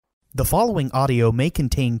The following audio may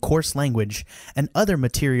contain coarse language and other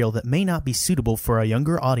material that may not be suitable for a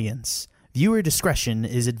younger audience. Viewer discretion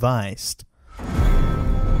is advised.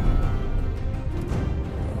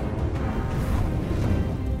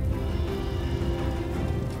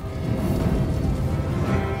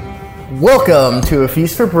 Welcome to A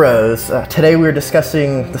Feast for Bros. Today we're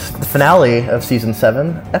discussing the finale of Season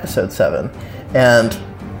 7, Episode 7. And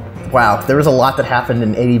wow, there was a lot that happened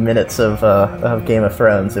in 80 minutes of Game of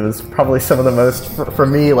Thrones. It was probably some of the most, for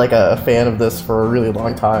me, like a fan of this for a really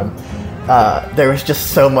long time. There was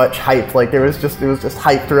just so much hype. Like it was just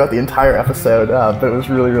hype throughout the entire episode, but it was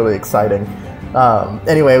really, really exciting.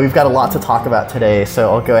 Anyway, we've got a lot to talk about today, so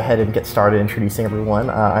I'll go ahead and get started introducing everyone.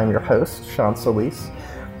 I'm your host, Sean Solis.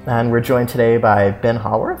 And we're joined today by Ben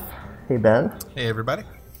Haworth. Hey, Ben. Hey, everybody.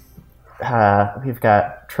 We've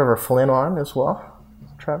got Trevor Flynn on as well.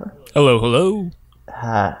 Trevor. Hello, hello.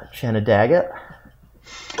 Shanna Daggett.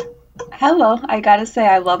 Hello. I gotta say,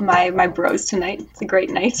 I love my bros tonight. It's a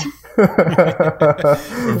great night.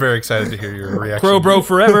 We're very excited to hear your reaction. Crow bro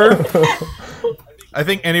forever. I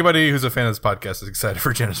think anybody who's a fan of this podcast is excited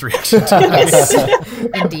for Jenna's reaction to Yes,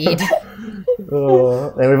 indeed.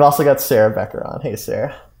 And we've also got Sarah Becker on. Hey,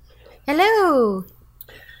 Sarah. Hello.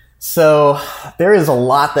 So there is a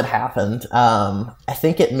lot that happened. I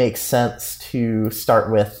think it makes sense to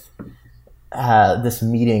start with this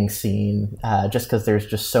meeting scene, just because there's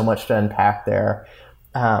just so much to unpack there.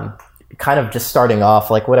 Kind of just starting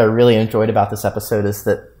off, like what I really enjoyed about this episode is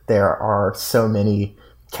that there are so many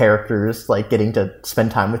characters like getting to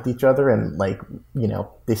spend time with each other, and like, you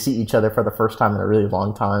know, they see each other for the first time in a really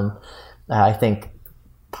long time. I think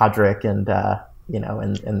Podrick and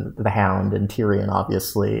and the Hound and Tyrion,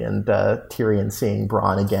 obviously, and Tyrion seeing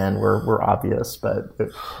Bronn again were obvious, but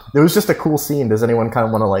it was just a cool scene. Does anyone kind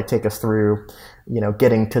of want to like take us through, you know,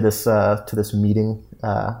 getting to this meeting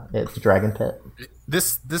at the Dragon Pit?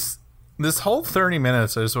 This whole 30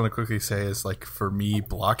 minutes, I just want to quickly say, is like for me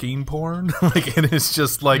blocking porn. Like it is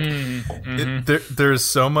just like there's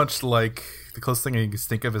so much like. The closest thing I can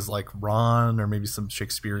think of is like Ron or maybe some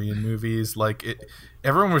Shakespearean movies. Like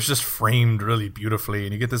everyone was just framed really beautifully,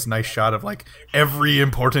 and you get this nice shot of like every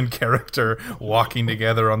important character walking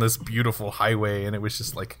together on this beautiful highway, and it was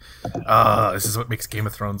just like, this is what makes Game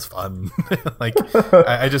of Thrones fun. Like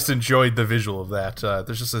I just enjoyed the visual of that.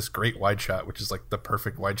 There's just this great wide shot, which is like the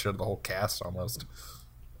perfect wide shot of the whole cast almost.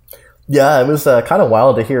 Yeah, it was kind of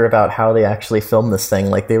wild to hear about how they actually filmed this thing.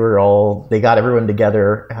 Like they got everyone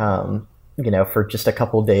together, for just a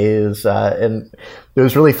couple days, and it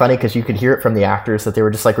was really funny because you could hear it from the actors that they were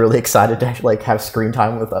just like really excited to like have screen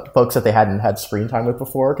time with folks that they hadn't had screen time with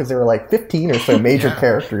before, because there were like 15 or so major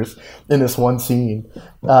characters in this one scene,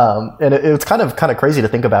 and it was kind of crazy to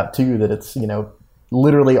think about too, that it's, you know,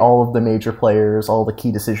 literally all of the major players, all the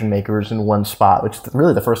key decision makers in one spot, which is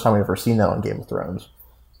really the first time we've ever seen that on Game of Thrones.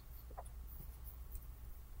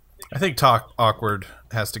 I think Talk Awkward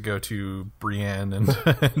has to go to Brienne and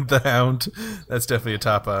the Hound. That's definitely a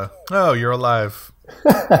top. Oh, you're alive.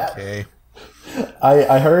 Okay.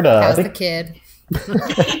 I heard. How's the kid?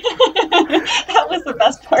 That was the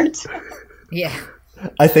best part. Yeah.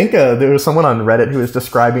 I think there was someone on Reddit who was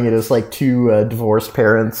describing it as like two divorced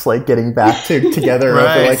parents like getting back together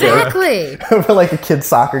Right. over like a kid's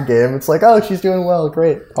soccer game. It's like, oh, she's doing well,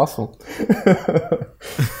 great, awesome.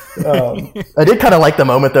 I did kind of like the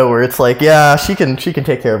moment though, where it's like, yeah, she can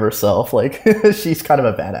take care of herself. Like she's kind of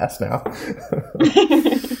a badass now.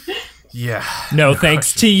 Yeah. No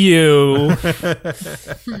thanks to you.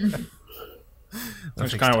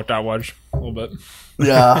 That's kind of what that was a little bit.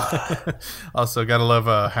 Yeah. Also, gotta love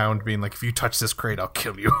Hound being like, if you touch this crate, I'll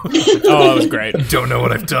kill you. Oh, that was great. Don't know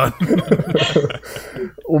what I've done.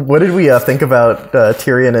 What did we think about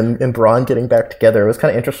Tyrion and Bronn getting back together? It was kind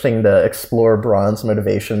of interesting to explore Bronn's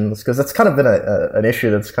motivations, because that's kind of been an issue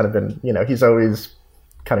that's kind of been, you know, he's always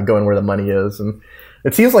kind of going where the money is, and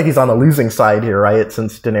it seems like he's on the losing side here, right?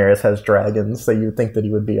 Since Daenerys has dragons, so you'd think that he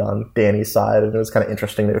would be on Dany's side, and it was kind of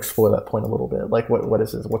interesting to explore that point a little bit. Like,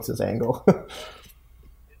 what's his angle?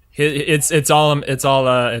 It's all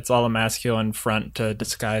a masculine front to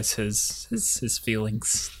disguise his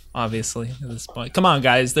feelings. Obviously, at this point, come on,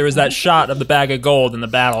 guys. There was that shot of the bag of gold in the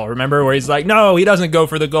battle. Remember, where he's like, "No, he doesn't go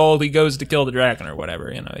for the gold. He goes to kill the dragon or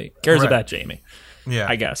whatever." You know, he cares about Jaime. Yeah,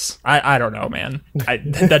 I guess. I don't know, man.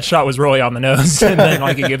 That shot was really on the nose, and then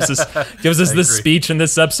like he gives us this speech in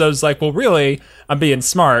this episode. It's like, well, really, I'm being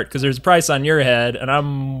smart because there's a price on your head, and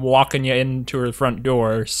I'm walking you into her front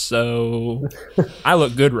door, so I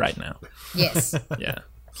look good right now. Yes. Yeah.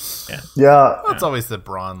 Yeah. Well, it's always the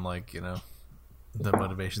Bronn, like, you know, the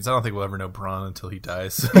motivations. I don't think we'll ever know Bronn until he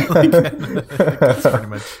dies. Like, I think that's pretty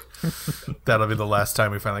much. That'll be the last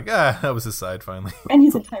time we find that was his side finally. And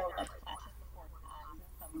his entire life.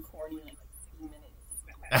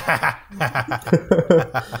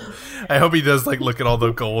 I hope he does look at all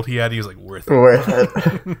the gold he had. He was worth it. Worth it.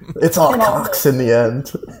 It's all cocks in the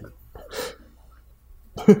end.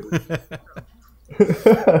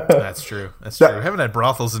 That's true. That's true. I haven't had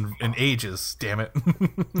brothels in ages. Damn it.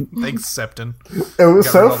 Thanks, Septon. It was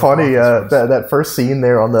so funny that first scene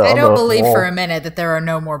there on the. I don't the believe wall. for a minute that there are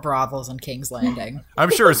no more brothels in King's Landing.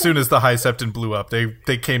 I'm sure as soon as the High Septon blew up,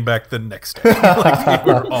 they came back the next day. They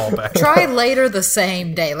were all back. Try later the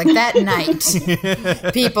same day, like that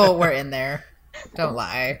night. People were in there. Don't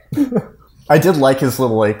lie. I did like his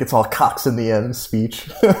little it's all cocks in the end speech.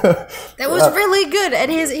 That was really good,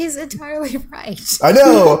 and he's entirely right. I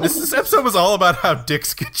know. This episode was all about how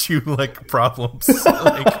dicks get you problems.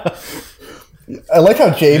 I like how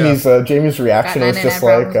Jamie's reaction was just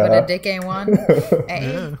but a dick ain't one.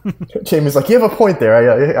 Hey. Jamie's like, you have a point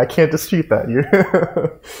there. I can't dispute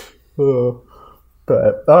that.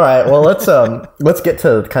 But all right, well let's get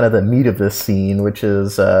to kind of the meat of this scene, which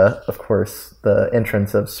is of course the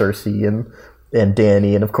entrance of Cersei and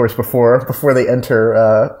Dany, and of course before they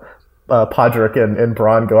enter, Podrick and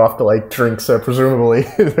Bronn go off to drink, so presumably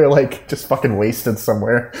they're just fucking wasted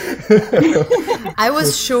somewhere. I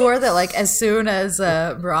was sure that as soon as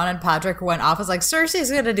Bronn and Podrick went off, I was like,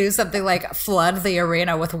 Cersei's gonna do something flood the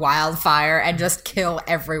arena with wildfire and just kill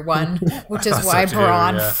everyone, which is why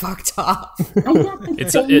Bronn fucked off. I got the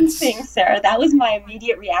same thing, Sarah. That was my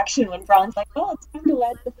immediate reaction when Bronn's like, "Oh, it's time to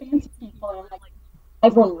let the fancy people," and I'm like,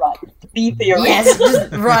 "Everyone run, leave the arena." Yes,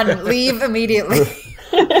 just run, leave immediately.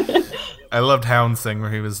 I loved Hound's thing where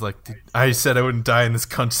he was like, I said I wouldn't die in this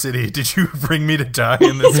cunt city. Did you bring me to die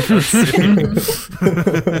in this cunt city?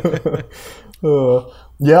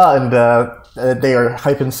 Yeah, and they are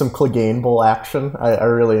hyping some Clegane Bowl action. I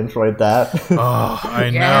really enjoyed that. Oh, I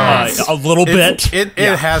know. Yes. A little bit. It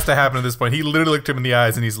has to happen at this point. He literally looked him in the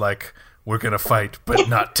eyes and he's like, we're going to fight, but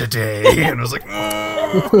not today. And I was like,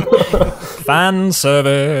 Fan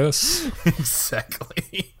service.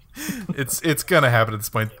 Exactly. It's gonna happen at this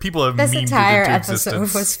point. People have This memed entire it into episode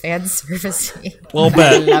existence. was fan servicey. Little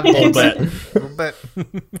bit. Loved Little it. bit. But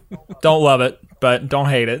Don't love it, but don't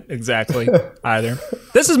hate it exactly either.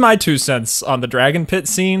 This is my 2 cents on the Dragon Pit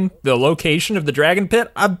scene. The location of the Dragon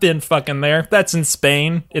Pit, I've been fucking there. That's in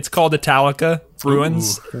Spain. It's called Italica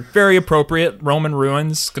Ruins. Ooh. Very appropriate. Roman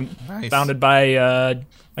ruins Nice. founded by a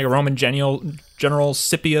Roman General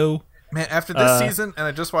Scipio. man, after this season, and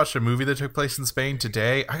I just watched a movie that took place in Spain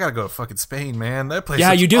today, I gotta go to fucking Spain, man. That place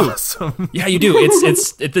Yeah, is you do. awesome. Yeah, you do.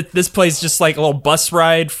 This place is just like a little bus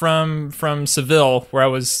ride from Seville, where I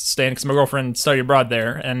was staying because my girlfriend studied abroad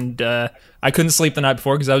there, and I couldn't sleep the night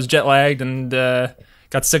before because I was jet lagged and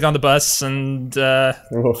got sick on the bus, and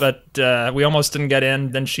but we almost didn't get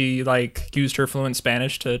in. Then she used her fluent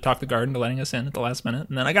Spanish to talk the garden to letting us in at the last minute,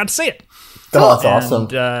 and then I got to see it. Oh, that's awesome.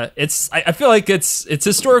 I feel like it's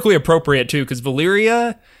historically appropriate too, because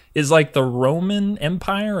Valyria is like the Roman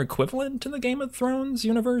Empire equivalent to the Game of Thrones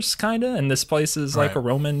universe, kinda, and this place is like a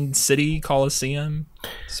Roman city Colosseum,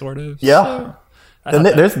 sort of. Yeah. So, and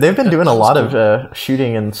they've been doing a lot of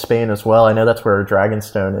shooting in Spain as well. I know that's where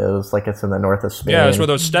Dragonstone is, like it's in the north of Spain. yeah, that's where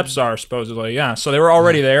those steps are, supposedly. Yeah, so they were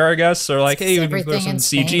already there, I guess. They're like, hey, we can put some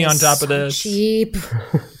CG on top of this. Cheap.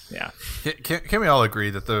 Yeah. Can we all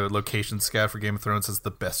agree that the location scout for Game of Thrones has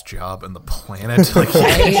the best job on the planet? Like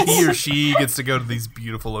Right? he or she gets to go to these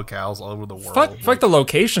beautiful locales all over the world. Fuck the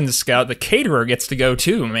location scout. The caterer gets to go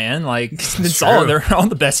too, man. Like it's true. they're all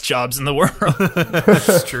the best jobs in the world.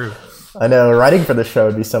 That's true. I know, writing for the show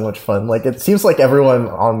would be so much fun. Like, it seems like everyone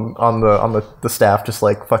on the staff just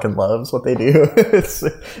like fucking loves what they do. It's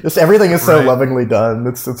just everything is so Right. lovingly done.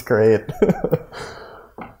 It's great.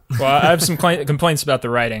 Well, I have some complaints about the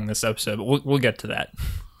writing this episode, but we'll get to that.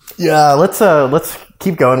 Yeah, let's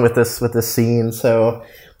keep going with this scene. So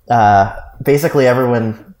basically,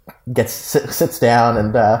 everyone sits down,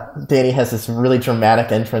 and Dany has this really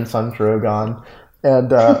dramatic entrance on Drogon,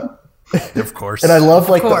 and Of course. and I love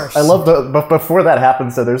course. but before that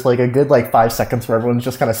happens, so there's like a good 5 seconds where everyone's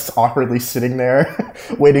just kind of awkwardly sitting there,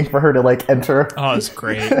 waiting for her to Enter, Oh, it's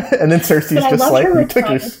great. and then Cersei's But I just love like, her "You took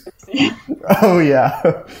your." reply. Oh yeah.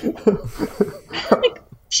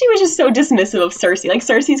 She was just so dismissive of Cersei. Like,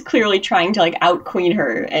 Cersei's clearly trying to out queen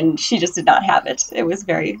her, and she just did not have it. It was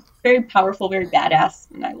very, very powerful, very badass,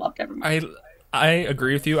 and I loved everyone. I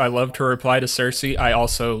agree with you. I loved her reply to Cersei. I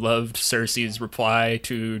also loved Cersei's reply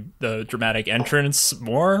to the dramatic entrance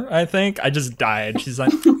more, I think. I just died. She's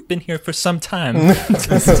like, been here for some time. It's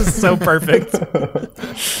just so perfect.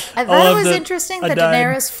 I thought it was interesting that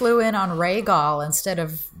Daenerys flew in on Rhaegal instead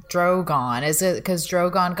of Drogon. Is it because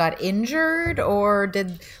Drogon got injured, or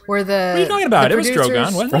were the... What are you talking about? It was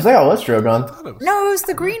Drogon, wasn't it? I think it was Drogon. No, it was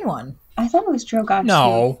the green one. I thought it was Drogon.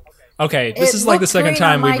 No. Okay, this is like the second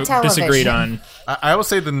time we've disagreed on. I will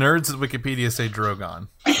say the nerds at Wikipedia say Drogon.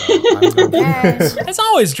 So it's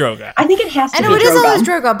always Drogon. I think it has to be I know it Drogon. is always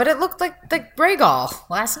Drogon, but it looked like Rhaegal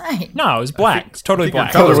last night. No, it was black. It's totally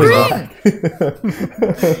black. Color was Green.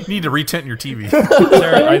 You need to retint your TV.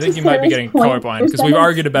 Sarah, I think you might be getting colorblind because we've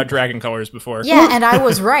argued about dragon colors before. Yeah, and I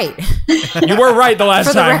was right. You were right the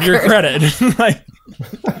last time. To your credit.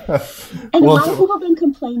 And a lot of people have been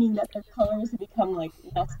complaining that their colors have become like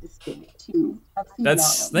less distinct too. I agree with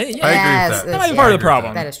that. That might be part of the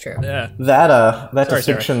problem. That is true. Yeah. That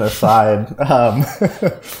distinction aside,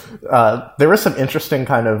 there was some interesting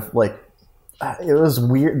kind of like, it was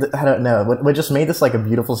weird. I don't know. What just made this like a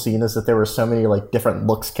beautiful scene is that there were so many like different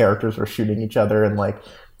looks characters were shooting each other and like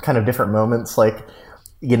kind of different moments. Like,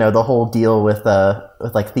 you know, the whole deal with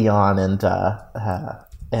like Theon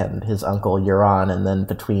and his uncle Euron, and then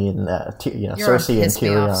between Cersei and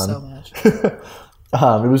Tyrion. So much.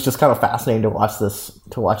 It was just kind of fascinating to watch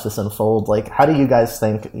this unfold. Like, how do you guys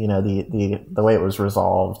think, you know, the way it was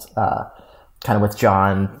resolved, kind of with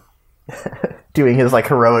Jon doing his like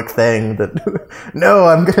heroic thing that no,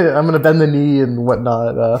 I'm gonna bend the knee and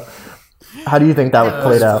whatnot. How do you think that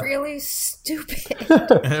played out? Really stupid.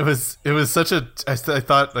 It was such a. I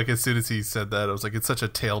thought like as soon as he said that, I was like, it's such a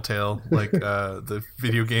telltale like the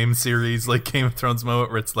video game series like Game of Thrones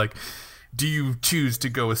moment where it's like, do you choose to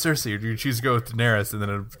go with Cersei or do you choose to go with Daenerys? And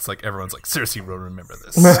then it's like everyone's like, Cersei will remember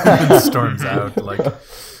this. And storms out. Like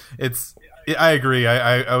I agree.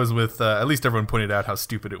 I was with at least everyone pointed out how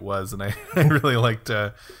stupid it was, and I really liked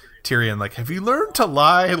Tyrion. Like, have you learned to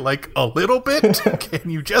lie like a little bit? Can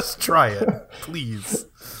you just try it, please?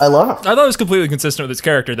 I love it. I thought it was completely consistent with his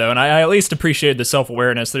character, though, and I at least appreciated the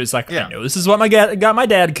self-awareness that he's like, I know this is what got my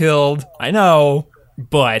dad killed. I know,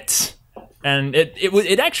 but... And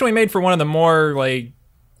it actually made for one of the more, like,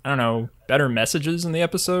 I don't know, better messages in the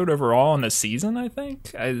episode overall in the season, I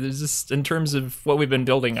think. There's just, in terms of what we've been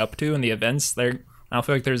building up to and the events, I don't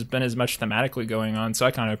feel like there's been as much thematically going on, so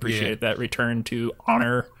I kind of appreciate that return to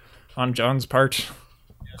honor on Jon's part.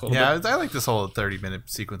 Yeah, I like this whole 30-minute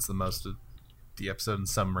sequence the most of the episode in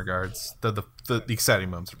some regards. The exciting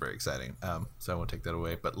moments are very exciting, so I won't take that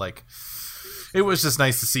away. But like, it was just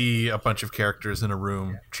nice to see a bunch of characters in a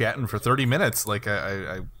room chatting for 30 minutes. Like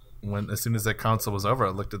I when as soon as that console was over, I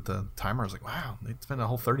looked at the timer. I was like, wow, they spent a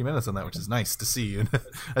whole 30 minutes on that, which is nice to see in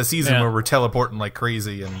a season where we're teleporting like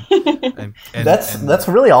crazy. And that's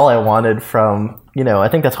really all I wanted from, you know, I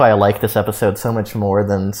think that's why I like this episode so much more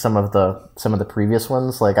than some of the previous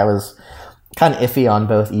ones. Like, I was kind of iffy on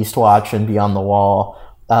both Eastwatch and Beyond the Wall.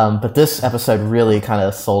 But this episode really kind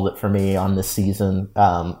of sold it for me on this season.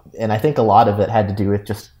 And I think a lot of it had to do with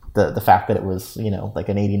just the fact that it was, you know, like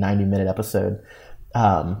an 80, 90-minute episode,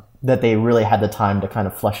 that they really had the time to kind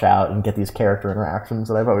of flesh out and get these character interactions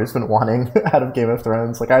that I've always been wanting out of Game of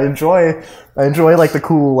Thrones. Like, I enjoy like the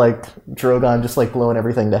cool, like, Drogon just like blowing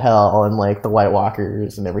everything to hell and like the White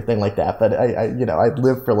Walkers and everything like that. But I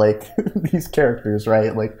live for like these characters,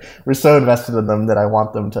 right? Like, we're so invested in them that I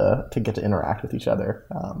want them to get to interact with each other.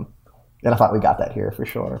 And I thought we got that here for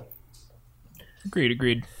sure.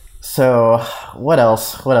 Agreed. So what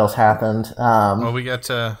else happened? Well, we got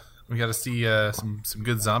to see some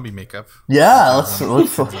good zombie makeup. Yeah, let's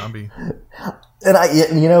zombie. And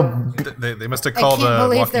they must have called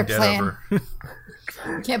Walking Dead over.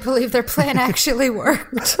 Can't believe their plan actually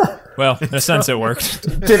worked. Well, in a sense, it worked.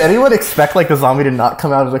 Did anyone expect like the zombie to not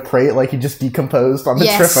come out of the crate, like he just decomposed on the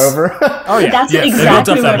trip over? Oh yeah, that's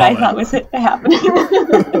exactly what I thought was happening.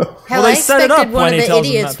 Hell, I expected one of the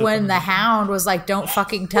idiots when the Hound was like, "Don't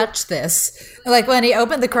fucking touch this." Like, when he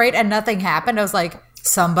opened the crate and nothing happened, I was like,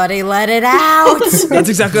 somebody let it out. That's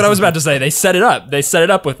exactly what I was about to say. They set it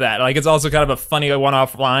up with that. Like, it's also kind of a funny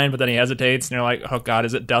one-off line, but then he hesitates and you're like, oh god,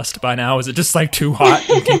 is it dust by now? Is it just like too hot?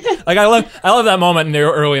 Like, I love that moment in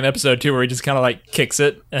there early in the episode too, where he just kind of like kicks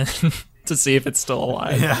it and to see if it's still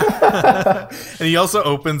alive. Yeah. And he also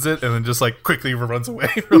opens it and then just like quickly runs away.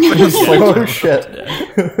 Oh shit.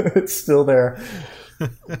 It's still there.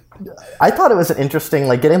 I thought it was an interesting,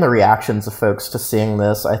 like, getting the reactions of folks to seeing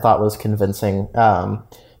this, I thought was convincing. I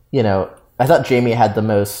thought Jamie had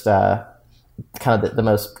the kind of the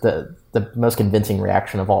most convincing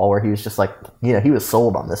reaction of all, where he was just like, you know, he was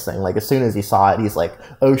sold on this thing. Like, as soon as he saw it, he's like,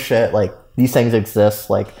 oh shit, like, these things exist.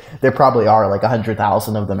 Like, there probably are like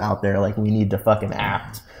 100,000 of them out there. Like, we need to fucking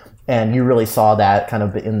act. And you really saw that kind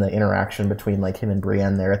of in the interaction between like him and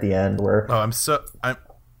Brienne there at the end, where I'm so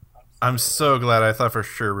glad. I thought for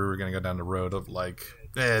sure we were gonna go down the road of like,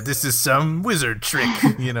 this is some wizard trick,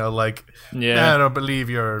 you know, like, I don't believe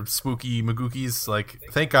your spooky magookies. Like,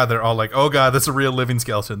 thank God they're all like, oh God, that's a real living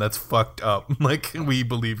skeleton. That's fucked up. Like, we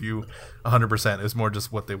believe you 100%. It's more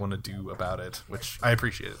just what they want to do about it, which I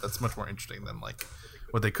appreciate it. That's much more interesting than like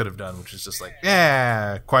what they could have done, which is just like,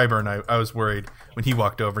 Qyburn. I was worried when he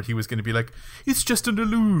walked over, he was going to be like, it's just an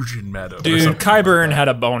illusion, madam. Dude, Qyburn had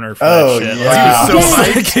a boner for that shit. Yeah. He was so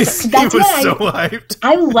hyped. He was so hyped.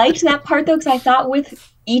 I liked that part though, because I thought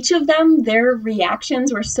with each of them, their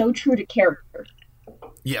reactions were so true to character.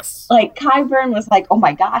 Yes. Like, Qyburn was like, oh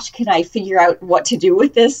my gosh, can I figure out what to do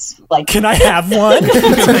with this? Like, can I have one?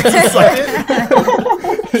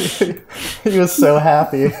 he was so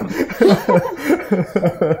happy.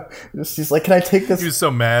 He's like, can I take this? He was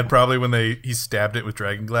so mad probably when he stabbed it with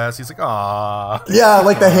dragon glass. He's like, ah. Yeah,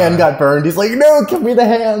 like the hand got burned. He's like, no, give me the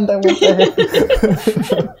hand. I want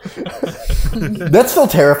the hand. That still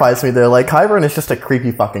terrifies me though. Like, Qyburn is just a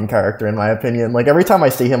creepy fucking character in my opinion. Like, every time I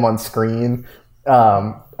see him on screen,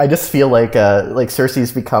 I just feel like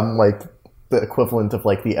Cersei's become like the equivalent of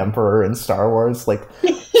like the Emperor in Star Wars. Like,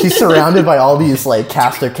 she's surrounded by all these like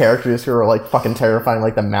cast of characters who are like fucking terrifying,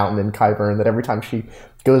 like the Mountain and Qyburn, that every time she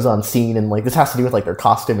goes on scene, and like this has to do with like their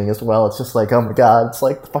costuming as well. It's just like, oh my god, it's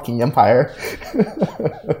like the fucking Empire.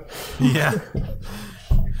 Yeah.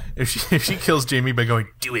 If she kills Jaime by going,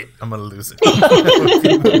 do it, I'm gonna lose it.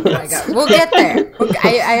 Oh my god. We'll get there.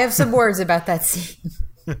 I have some words about that scene.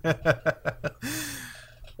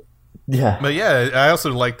 Yeah. But yeah, I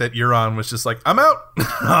also like that Euron was just like, I'm out.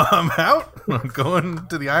 I'm out. I'm going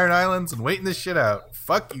to the Iron Islands and waiting this shit out.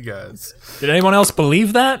 Fuck you guys. Did anyone else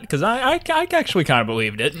believe that? Because I actually kind of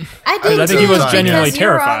believed it. I did too. I think he was genuinely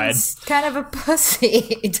terrified. Euron's kind of a pussy,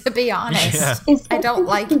 to be honest. Yeah. I don't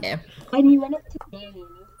like him. when you went up to Danny, and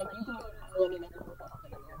you go to Ireland and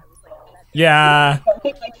Yeah.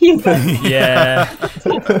 Yeah.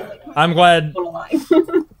 I'm glad.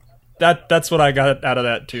 That's what I got out of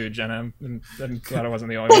that too, Jenna. I'm glad I wasn't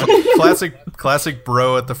the only one. Classic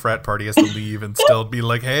bro at the frat party has to leave and still be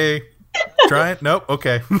like, hey, try it? Nope,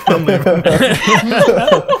 okay. I'm leaving.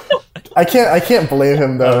 I can't blame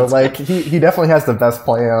him though. Like he definitely has the best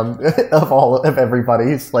plan of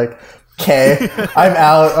everybody. He's like, okay, I'm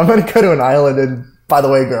out. I'm gonna go to an island, and by the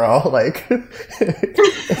way, girl, like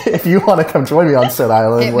if you want to come join me on said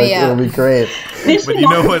island, like, it'll be great. But you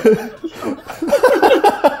know what?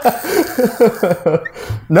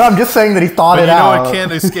 No, I'm just saying that he thought it out. You know I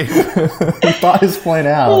can't escape. He thought his point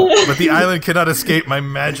out. But the island cannot escape my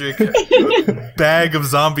magic bag of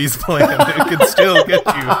zombies plan. It can still get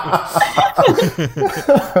you.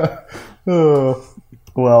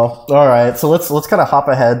 Well, all right. So let's kind of hop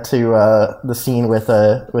ahead to the scene with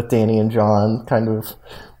Dany and Jon. Kind of,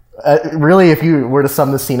 really, if you were to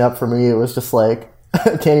sum the scene up for me, it was just like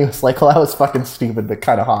Dany was like, "Well, that was fucking stupid, but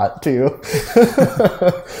kind of hot too."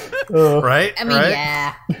 Right? I mean, right?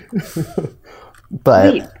 yeah.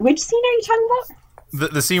 But wait, which scene are you talking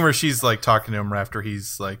about? The scene where she's like talking to him after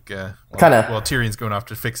he's like, kind of. Well, Tyrion's going off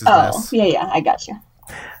to fix his mess. Yeah, I got you.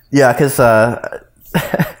 Yeah, because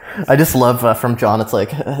I just love from Jon. It's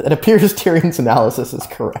like, it appears Tyrion's analysis is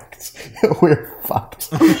correct. We're fucked.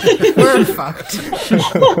 We're fucked.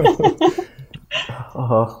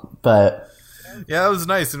 But yeah, that was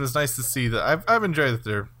nice. It was nice to see that. I've enjoyed that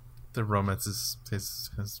their romance has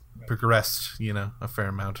progressed, a fair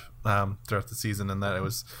amount throughout the season, and that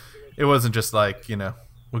it wasn't just like,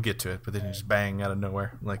 we'll get to it, but then just bang out of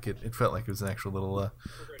nowhere. Like it felt like it was an actual little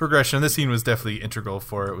progression. This scene was definitely integral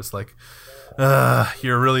for it. It was like,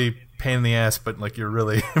 you're really pain in the ass, but like you're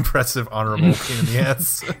really impressive, honorable pain in the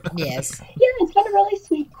ass. Yes. Yeah, it's got a really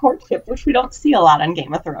sweet courtship, which we don't see a lot on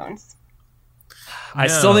Game of Thrones. I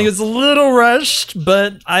still think it's a little rushed,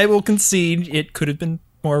 but I will concede it could have been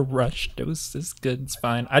more rushed. It's good. It's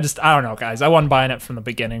fine. I don't know, guys. I wasn't buying it from the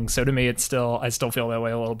beginning, so to me, I still feel that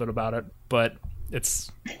way a little bit about it. But it's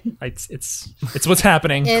what's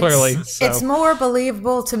happening clearly. So. It's more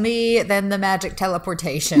believable to me than the magic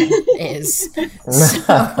teleportation is.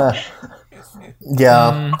 So.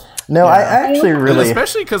 Yeah. No, I actually really,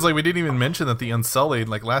 especially because like we didn't even mention that the Unsullied,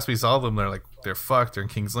 like last we saw them, they're like they're fucked. They're in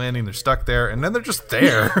King's Landing. They're stuck there, and then they're just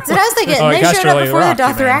there. So what I was thinking, they showed up before the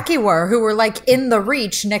Dothraki were, who were like in the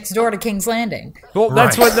Reach next door to King's Landing. Well,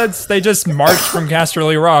 they just marched from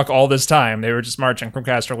Casterly Rock all this time. They were just marching from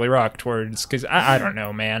Casterly Rock towards, because I don't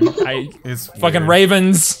know, man. It's fucking weird.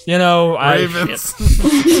 Ravens, Ravens.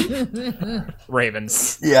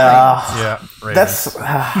 Ravens. Yeah. Ravens.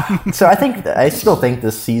 That's so. I still think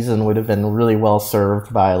this season would have been really well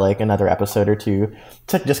served by like another episode or two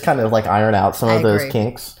to just kind of like iron out some of those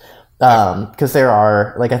kinks. Because there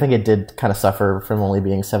are, like, I think it did kind of suffer from only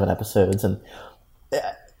being 7 episodes, and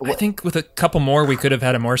I think with a couple more we could have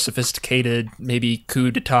had a more sophisticated, maybe coup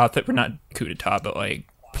d'etat, not coup d'etat, but like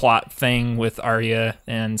plot thing with Arya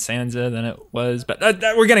and Sansa than it was. But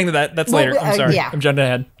we're getting to that. That's later. I'm sorry. I'm jumping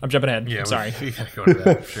ahead. Yeah, I'm sorry. We gotta go to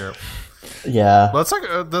that. Sure. Yeah. Let's talk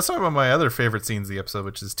about my other favorite scenes of the episode,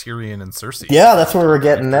 which is Tyrion and Cersei. Yeah, that's where we're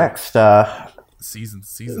getting next.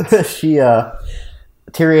 Seasons.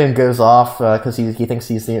 Tyrion goes off because he thinks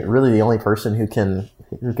he's really the only person who can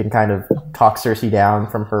kind of talk Cersei down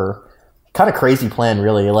from her kind of crazy plan.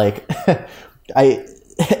 Really, like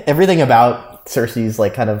everything about Cersei's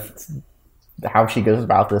like kind of how she goes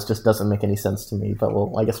about this just doesn't make any sense to me. But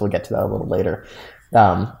I guess we'll get to that a little later.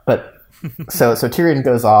 But so Tyrion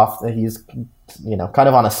goes off. He's kind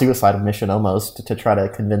of on a suicide mission almost to try to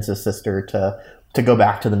convince his sister to go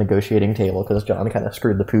back to the negotiating table because Jon kind of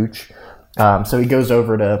screwed the pooch. So he goes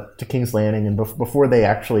over to King's Landing, and before they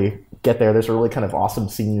actually get there, there's a really kind of awesome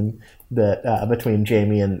scene that between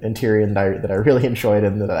Jaime and Tyrion that I really enjoyed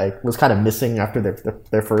and that I was kind of missing after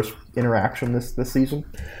their first interaction this season.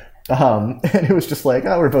 And it was just like,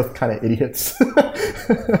 we're both kind of idiots.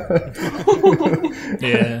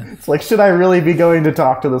 Yeah. It's like, should I really be going to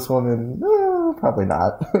talk to this woman? No, probably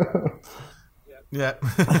not. Yeah.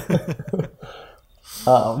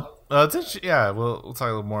 It's interesting. Yeah, we'll talk a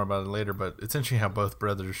little more about it later, but it's interesting how both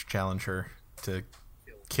brothers challenge her to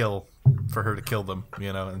for her to kill them,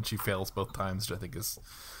 and she fails both times, which I think is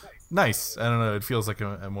nice. I don't know, it feels like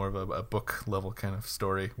a more of a book level kind of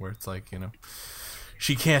story where it's like,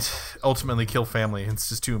 she can't ultimately kill family. It's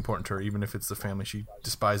just too important to her, even if it's the family she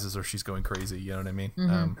despises or she's going crazy, you know what I mean?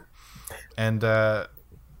 Mm-hmm.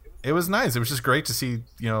 It was nice. It was just great to see,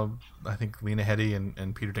 I think Lena Headey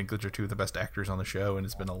and Peter Dinklage are two of the best actors on the show, and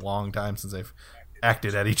it's been a long time since they've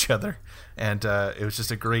acted at each other. And it was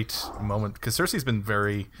just a great moment, because Cersei's been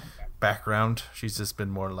very background. She's just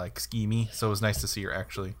been more like schemey, so it was nice to see her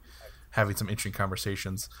actually having some interesting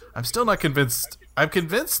conversations. I'm still not convinced. I'm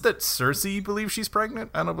convinced that Cersei believes she's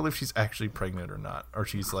pregnant. I don't believe she's actually pregnant or not, or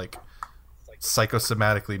she's like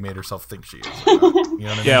psychosomatically made herself think she is. You know what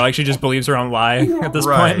I mean? Yeah, like she just believes her own lie at this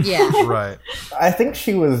point. Yeah. Right. I think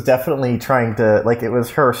she was definitely trying to, like, it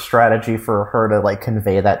was her strategy for her to, like,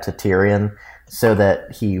 convey that to Tyrion so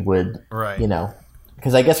that he would,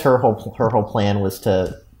 because I guess her whole plan was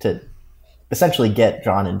to essentially get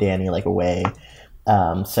Jon and Dany, like, away.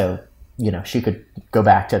 So, she could go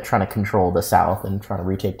back to trying to control the South and trying to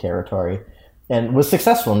retake territory, and was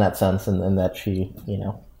successful in that sense, and that she,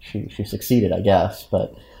 she succeeded, I guess,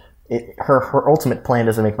 but her ultimate plan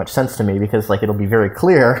doesn't make much sense to me because, like, it'll be very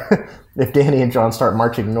clear if Dany and Jon start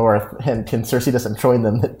marching north and Cersei doesn't join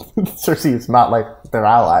them that Cersei is not, like, their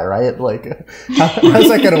ally, right? Like, how's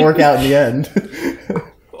that going to work out in the end?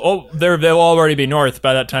 Oh, they'll already be north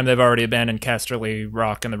by that time. They've already abandoned Casterly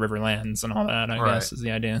Rock and the Riverlands and all that, I guess, is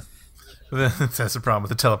the idea. That's the problem with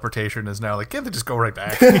the teleportation is now, like, can't they just go right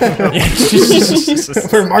back?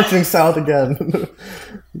 We're marching south again.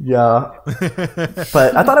 Yeah.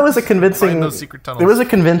 But I thought it was a convincing... those secret tunnels. It was a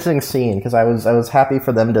convincing scene because I was happy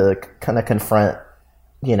for them to kind of confront,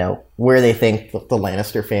 where they think the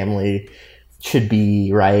Lannister family should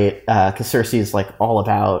be, right? Because Cersei is, like, all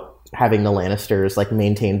about having the Lannisters, like,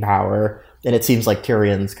 maintain power, and it seems like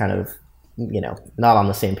Tyrion's kind of, not on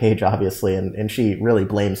the same page, obviously, and she really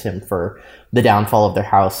blames him for the downfall of their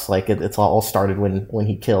house. Like, it's all started when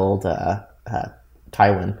he killed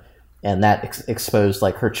Tywin, and that exposed,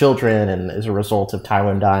 like, her children, and as a result of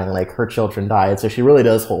Tywin dying, like, her children died, so she really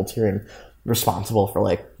does hold Tyrion responsible for,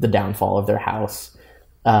 like, the downfall of their house.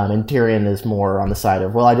 And Tyrion is more on the side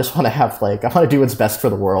of, well, I just want to have, like, I want to do what's best for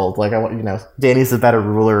the world. Like, I want, Dany's the better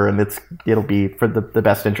ruler, and it'll be for the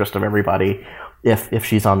best interest of everybody if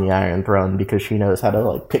she's on the Iron Throne, because she knows how to,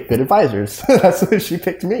 like, pick good advisors. That's why she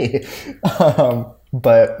picked me.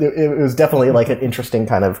 But it was definitely, like, an interesting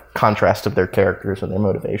kind of contrast of their characters and their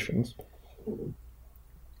motivations.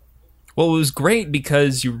 Well, it was great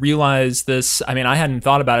because you realize this. I mean, I hadn't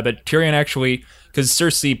thought about it, but Tyrion actually, because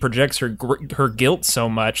Cersei projects her guilt so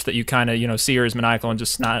much that you kind of, see her as maniacal and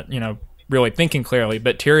just not, really thinking clearly.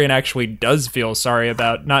 But Tyrion actually does feel sorry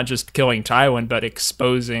about not just killing Tywin, but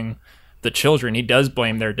exposing the children. He does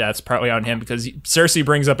blame their deaths partly on him, because Cersei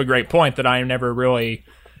brings up a great point that I never really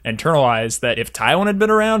internalized, that if Tywin had been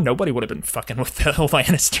around, nobody would have been fucking with the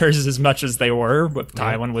Lannisters as much as they were, but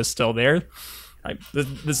Tywin was still there. This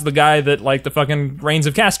is the guy that, like, the fucking Reigns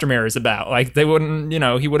of Castamere is about. Like, they wouldn't,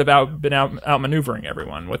 he would have been outmaneuvering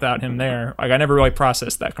everyone without him there. Like, I never really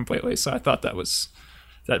processed that completely, so I thought that was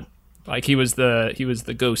he was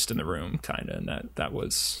the ghost in the room, kind of, and that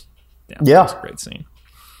was that was a great scene.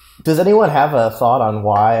 Does anyone have a thought on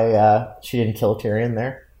why she didn't kill Tyrion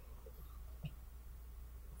there?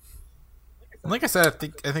 Like I said,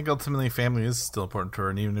 I think ultimately family is still important to her,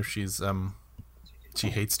 and even if she's she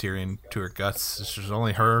hates Tyrion to her guts, there's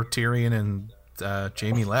only her, Tyrion, and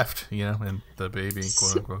Jaime left, and the baby,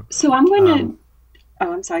 quote unquote. So I'm going to.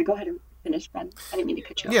 Oh, I'm sorry. Go ahead and finish, Ben. I didn't mean to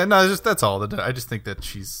cut you off. Yeah, no, that's all. I just think that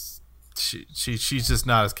she's just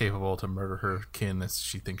not as capable to murder her kin as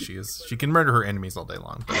she thinks she is. She can murder her enemies all day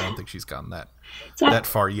long, but I don't think she's gotten that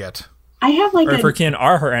far yet. I have or if her kin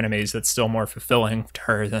are her enemies, that's still more fulfilling to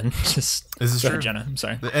her than just. This is true, Jenna. I'm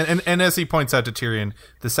sorry. And as he points out to Tyrion,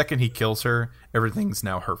 the second he kills her, everything's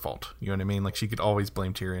now her fault. You know what I mean? Like, she could always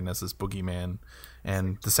blame Tyrion as this boogeyman,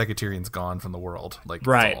 and the second Tyrion's gone from the world, like,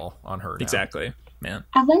 it's all on her now. Exactly, man.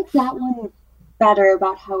 I like that one better,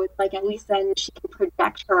 about how it's like, at least then she can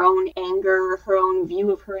project her own anger, her own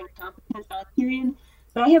view of her incompetence on Tyrion.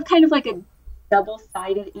 But I have kind of like a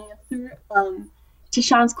double-sided answer to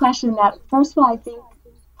Sean's question. That, first of all, I think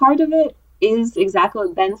part of it is exactly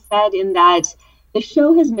what Ben said, in that the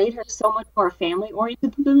show has made her so much more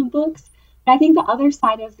family-oriented than the books. And I think the other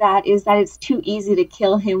side of that is that it's too easy to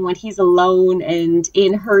kill him when he's alone and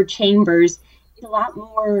in her chambers. It's a lot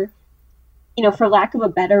more, for lack of a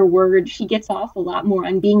better word, she gets off a lot more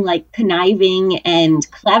on being, like, conniving and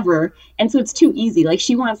clever. And so it's too easy. Like,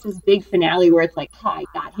 she wants this big finale where it's like, I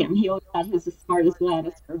got him. He always thought he was the smartest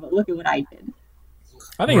Lannister, but look at what I did.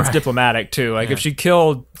 I think it's diplomatic too. Like, if she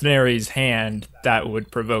killed Daenerys' hand, that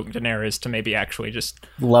would provoke Daenerys to maybe actually just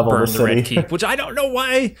level burn the Red Keep, which I don't know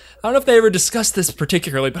why. I don't know if they ever discussed this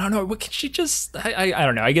particularly, but I don't know. What can she just? I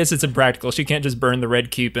don't know. I guess it's impractical. She can't just burn the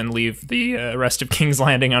Red Keep and leave the rest of King's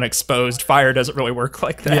Landing unexposed. Fire doesn't really work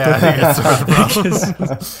like that. Yeah, I think that's sort of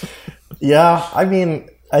the problem. Yeah, I mean,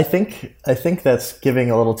 I think that's giving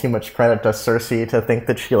a little too much credit to Cersei to think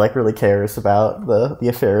that she, like, really cares about the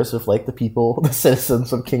affairs of, like, the people, the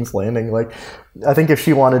citizens of King's Landing. Like, I think if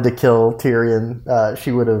she wanted to kill Tyrion,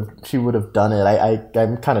 she would have done it.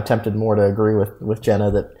 I'm kind of tempted more to agree with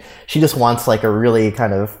Jenna that she just wants, like, a really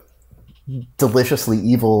kind of deliciously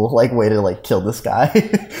evil, like, way to, like, kill this guy.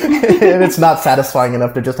 And it's not satisfying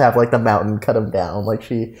enough to just have, like, the mountain cut him down. Like,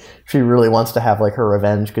 she really wants to have, like, her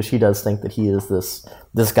revenge, because she does think that he is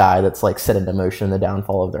this guy that's, like, set into motion the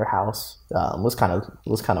downfall of their house. Was kind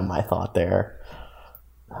of my thought there.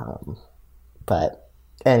 But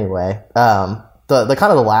anyway, the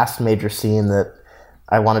kind of the last major scene that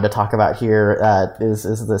I wanted to talk about here is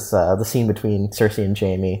this the scene between Cersei and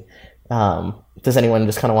Jaime. Does anyone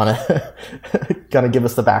just kind of want to kind of give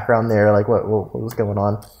us the background there, like what was going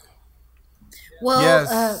on? Well,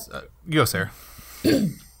 yes, go, Sarah.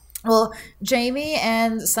 Well, Jaime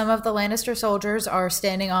and some of the Lannister soldiers are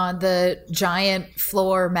standing on the giant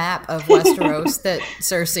floor map of Westeros that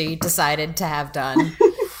Cersei decided to have done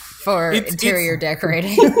for interior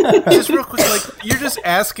decorating. Just real quick, like, you're just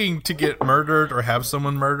asking to get murdered or have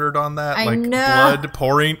someone murdered on that. I like, know. Blood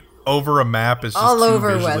pouring over a map is just all too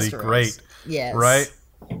over visually Westeros. great. Yes. Right?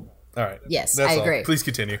 All right. Yes, That's I all. agree. Please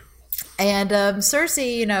continue. And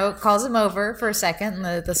Cersei, calls him over for a second,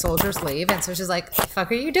 and the soldiers leave. And Cersei's like, "The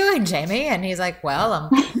fuck are you doing, Jaime?" And he's like, "Well,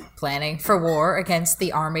 I'm planning for war against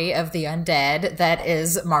the army of the undead that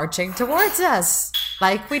is marching towards us,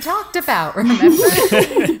 like we talked about, remember?"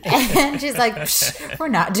 And she's like, "We're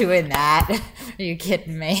not doing that. Are you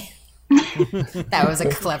kidding me?" That was a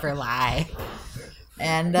clever lie.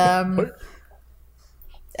 And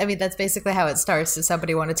I mean, that's basically how it starts. Does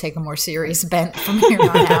somebody want to take a more serious bent from here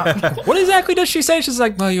on out? What exactly does she say? She's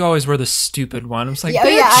like, "Well, you always were the stupid one." I'm just like,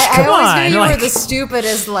 I always knew you on. were the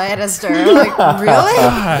stupidest Lannister. Like, really?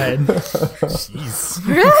 God. Jeez.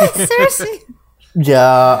 Really? Cersei?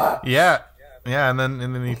 Yeah. Yeah, and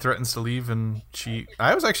then he threatens to leave, and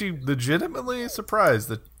I was actually legitimately surprised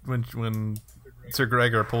that when Sir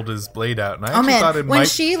Gregor pulled his blade out, and I actually thought it when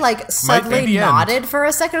she suddenly nodded for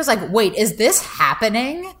a second, I was like, "Wait, is this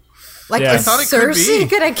happening? Like, Yeah. is Cersei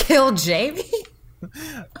gonna kill Jaime?"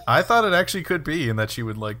 I thought it actually could be, and that she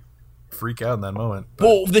would, like, freak out in that moment. But.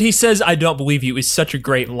 Well, that he says, "I don't believe you" is such a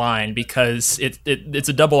great line because it's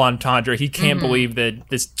a double entendre. He can't believe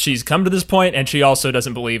that she's come to this point, and she also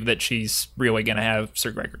doesn't believe that she's really going to have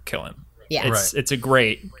Sir Gregor kill him. Yeah, it's a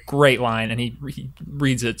great line, and he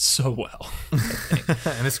reads it so well.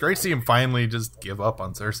 And it's great to see him finally just give up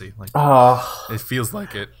on Cersei. Like, it feels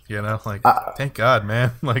like it, you know. Like, thank God,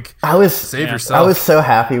 man. Like, save yourself. I was so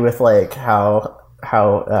happy with like how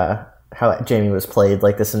Jaime was played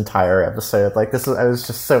like this entire episode. Like I was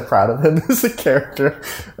just so proud of him as a character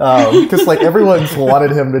because like everyone's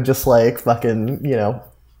wanted him to just like fucking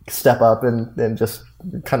step up and just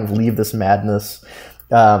kind of leave this madness.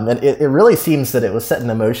 And it really seems that it was set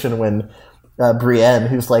in motion when Brienne,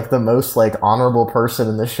 who's like the most like honorable person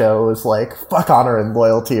in the show, was like fuck honor and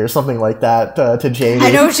loyalty or something like that to Jaime.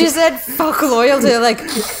 I know she said fuck loyalty. Like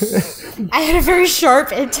I had a very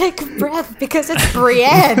sharp intake of breath because it's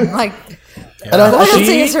Brienne. Like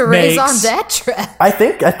loyalty is her raison d'etre. I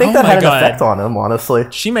think that had an effect on him. Honestly,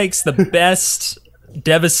 she makes the best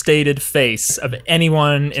devastated face of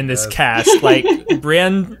anyone in this cast. Like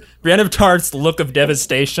Brienne of Tarth's look of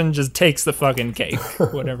devastation just takes the fucking cake.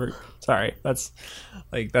 Whatever. Sorry, that's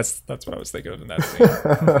what I was thinking of in that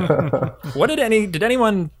scene. Did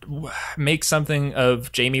anyone make something of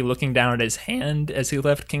Jaime looking down at his hand as he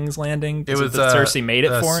left King's Landing? It was that Cersei made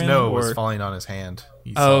it for him. Snow was falling on his hand.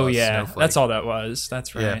 That's all that was.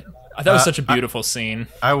 That's right. Yeah. That was such a beautiful scene.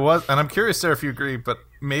 And I'm curious, Sarah, if you agree, but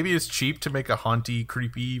maybe it's cheap to make a haunty,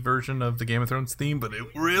 creepy version of the Game of Thrones theme, but it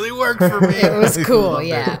really worked for me. It was cool,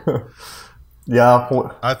 yeah. Yeah.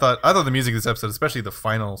 I thought the music of this episode, especially the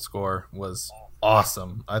final score, was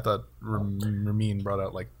awesome. I thought Ramin brought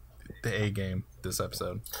out like the A game this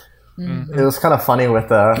episode. Mm-hmm. It was kind of funny with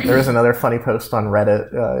there was another funny post on Reddit.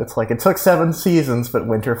 It's like it took 7 seasons, but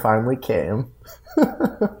winter finally came.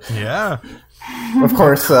 Yeah. Of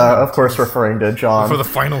course, referring to Jon for the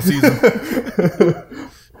final season.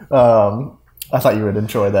 I thought you would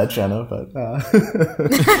enjoy that, Jenna, but I'm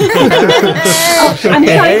trying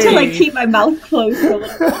to like keep my mouth closed for a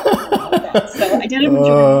little bit about that, so I didn't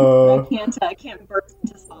enjoy it. I can't burst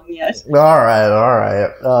into song yet. All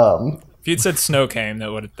right. If you'd said snow came,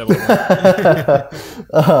 that would.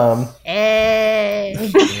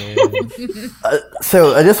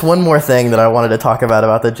 So just one more thing that I wanted to talk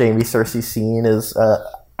about the Jaime Cersei scene is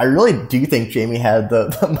I really do think Jaime had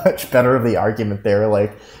the much better of the argument there.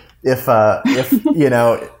 Like if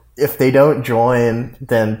if they don't join,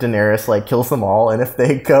 then Daenerys like kills them all, and if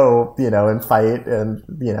they go and fight and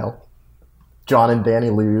Jon and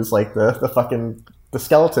Dany lose, like the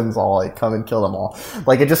skeletons all like come and kill them all.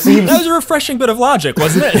 Like it just seems that was a refreshing bit of logic,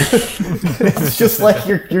 wasn't it? It's just like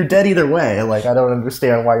you're dead either way. Like I don't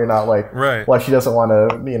understand why you're not like why she doesn't want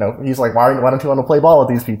to. He's like why don't you want to play ball with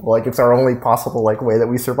these people? Like it's our only possible like way that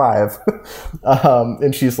we survive.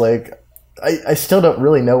 And she's like, I still don't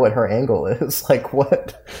really know what her angle is. Like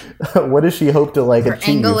what does she hope to like achieve?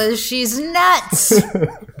 Her angle is she's nuts.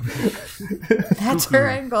 That's her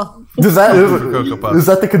angle. Is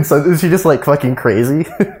that the consensus? Is she just like fucking crazy?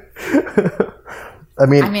 I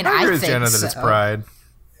mean, I agree with Jenna so. that it's pride.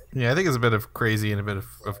 Yeah, I think it's a bit of crazy and a bit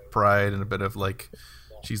of pride and a bit of like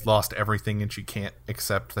she's lost everything and she can't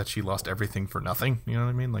accept that she lost everything for nothing. You know what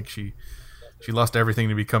I mean? Like she lost everything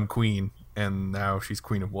to become queen, and now she's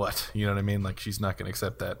queen of what? You know what I mean? Like she's not going to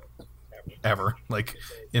accept that ever. Like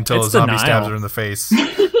until it's a zombie denial. stabs her in the face,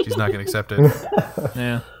 she's not going to accept it.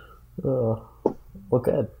 Yeah. Well,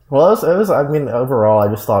 good. Well, it was. I mean, overall, I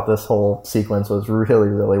just thought this whole sequence was really,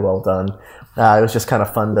 really well done. It was just kind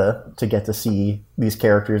of fun to get to see these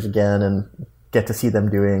characters again and get to see them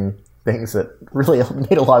doing things that really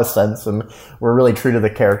made a lot of sense and were really true to the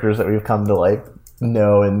characters that we've come to like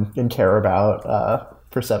know and care about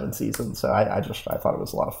for 7 seasons. So I thought it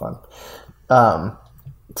was a lot of fun.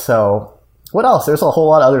 So what else? There's a whole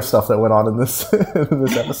lot of other stuff that went on in this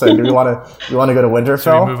episode. Do you want to go to Winterfell?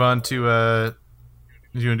 Should we move on to?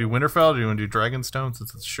 Do you want to do Winterfell? Do you want to do Dragonstone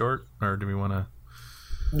since it's short, or do we want to?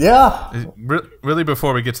 Yeah. Really,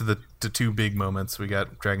 before we get to the 2 big moments, we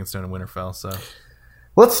got Dragonstone and Winterfell. So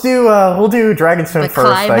let's do. We'll do Dragonstone first,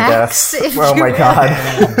 climax, I guess. Oh my god.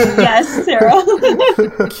 Yes, Sarah.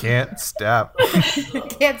 Can't stop.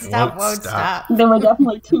 Can't stop, won't stop. There were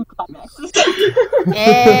definitely 2 climaxes.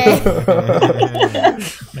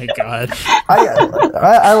 My God.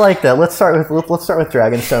 I like that. Let's start with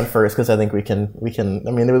Dragonstone first because I think we can.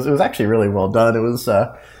 I mean, it was actually really well done. It was.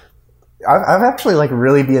 I've actually like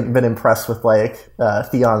really been impressed with like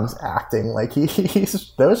Theon's acting. Like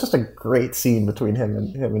that was just a great scene between him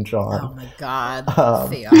and Jon. Oh my god,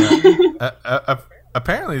 Theon.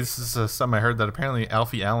 Apparently, this is something I heard that apparently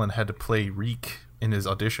Alfie Allen had to play Reek in his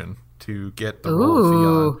audition to get the role of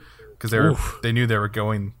Theon, because they knew they were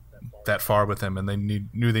going that far with him, and they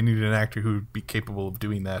knew they needed an actor who would be capable of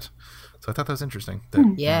doing that. So I thought that was interesting.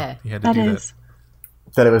 That, he had to do that.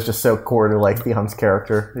 That it was just so core to like Theon's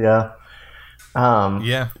character. Yeah.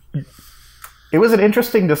 It was an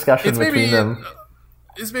interesting discussion between them.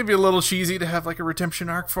 It's maybe a little cheesy to have like a redemption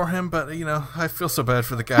arc for him, but I feel so bad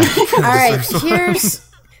for the guy. All right,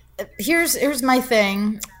 here's my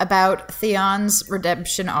thing about Theon's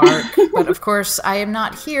redemption arc. But of course, I am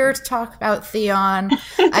not here to talk about Theon.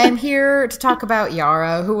 I am here to talk about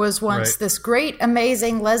Yara, who was once this great,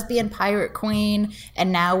 amazing lesbian pirate queen,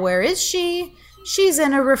 and now where is she? She's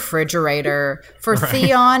in a refrigerator for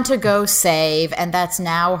Theon to go save, and that's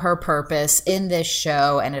now her purpose in this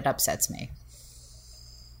show, and it upsets me.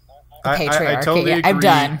 Patriarchy. I totally agree. I'm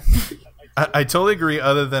done. I totally agree,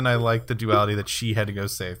 other than I like the duality that she had to go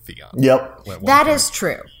save Theon. Yep. That is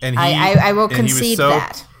true. And I will concede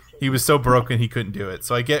that. He was so broken he couldn't do it.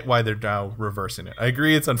 So I get why they're now reversing it. I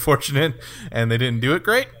agree it's unfortunate and they didn't do it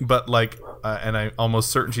great, but and I'm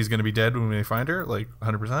almost certain she's going to be dead when we find her,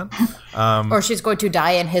 100%. Or she's going to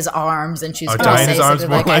die in his arms, and she's going to say something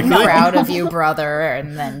like, "I'm proud of you, brother,"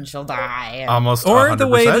 and then she'll die. Almost 100%. Or the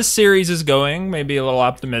way the series is going, maybe a little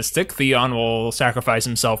optimistic, Theon will sacrifice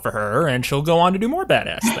himself for her, and she'll go on to do more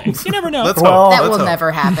badass things. You never know. That will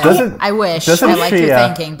never happen. I wish. I like your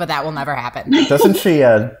thinking, but that will never happen. Doesn't she...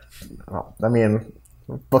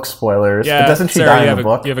 book spoilers. Yeah, but doesn't she Sarah, die in the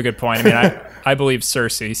book? You have a good point. I mean, I believe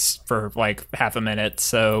Cersei for half a minute,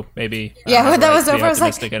 so maybe. Yeah, when that was over, I was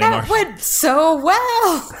like, that went so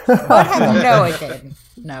well. What happened? No, it didn't.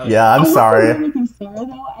 No. Yeah, I'm sorry. Sarah,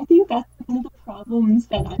 though, I think that's one of the problems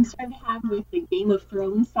that I'm starting to have with the Game of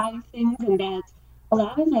Thrones side of things, and that a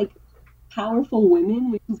lot of powerful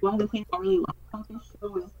women, which is one of the things I really like about this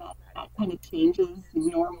show, is that kind of changes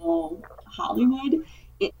normal Hollywood.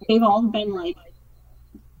 They've all been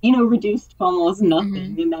reduced to almost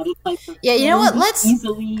nothing, and that it's you know what? Let's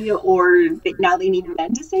easily, or now they need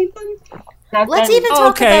men to save them. Let's even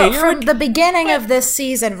talk about from the beginning of this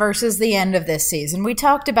season versus the end of this season. We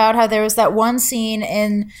talked about how there was that one scene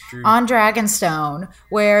on Dragonstone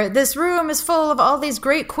where this room is full of all these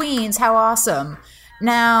great queens. How awesome!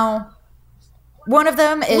 Now, one of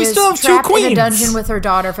them is trapped in a dungeon with her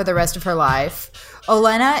daughter for the rest of her life.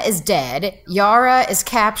 Olenna is dead. Yara is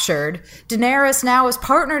captured. Daenerys now is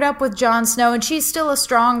partnered up with Jon Snow, and she's still a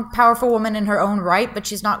strong, powerful woman in her own right, but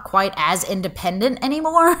she's not quite as independent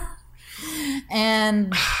anymore.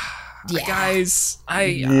 And guys,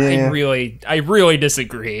 I really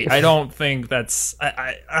disagree. I don't think that's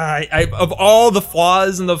I of all the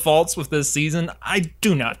flaws and the faults with this season, I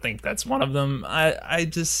do not think that's one of them. I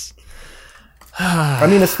just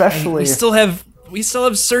especially we still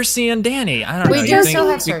have Cersei and Dany. I don't know. We do still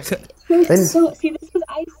have Cersei. So, see, this was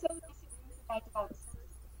I so disagree with the fact about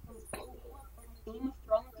Game of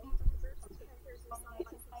Thrones.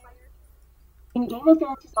 In Game of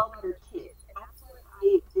Thrones, it's all about her kids. That's when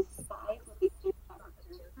I despise what they think about her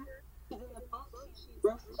character. Because in the book, she's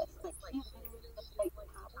ruthless. She's literally just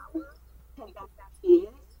power, because that's what she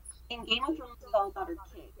is. In Game of Thrones, it's all about her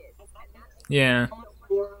kids. Yeah.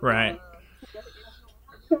 Right.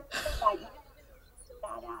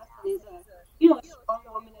 Is a strong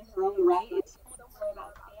woman in her own right. It's so much more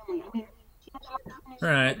about family. I mean, she had the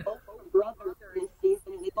opportunity to both her brothers in this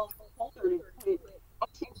season, and they both told her to put it up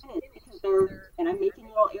 2 minutes because they're, and I'm making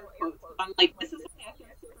it all air quotes, but I'm like, this is an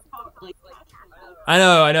accurate superpower.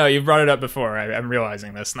 I know. You've brought it up before. I'm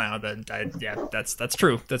realizing this now. That's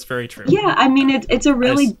true. That's very true. Yeah, I mean, it's a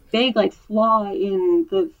really big flaw in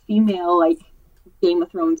the female Game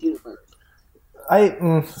of Thrones universe. I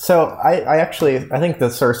think the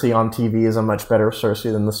Cersei on TV is a much better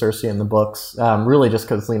Cersei than the Cersei in the books. Really, just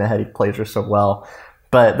because Lena Headey plays her so well.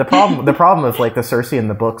 But the problem with the Cersei in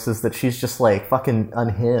the books is that she's just fucking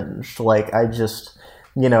unhinged.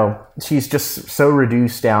 She's just so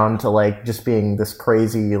reduced down to just being this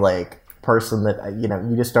crazy person that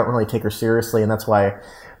you just don't really take her seriously, and that's why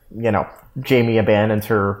Jaime abandons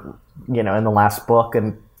her in the last book,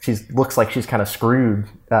 and looks like she's kind of screwed,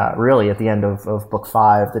 really, at the end of book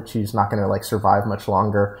 5, that she's not going to survive much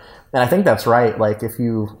longer. And I think that's right.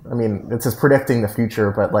 It's just predicting the future,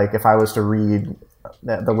 but if I was to read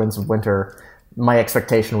The Winds of Winter, my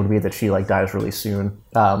expectation would be that she dies really soon.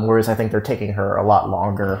 Whereas I think they're taking her a lot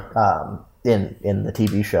longer in the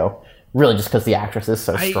TV show, really just because the actress is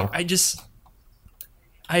so strong.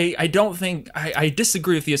 I don't think I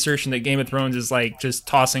disagree with the assertion that Game of Thrones is just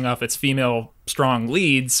tossing off its female strong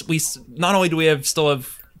leads. We not only do we still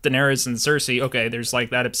have Daenerys and Cersei, okay, there's like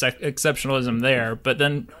that exceptionalism there, but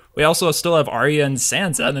then we also still have Arya and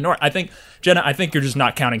Sansa in the north. I think, Jenna, you're just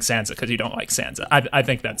not counting Sansa because you don't like Sansa. I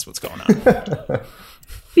think that's what's going on.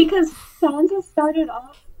 Because Sansa started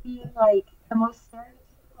off being like the most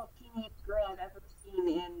stereotypical teenage girl I've ever seen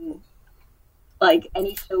in like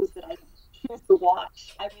any shows that I choose to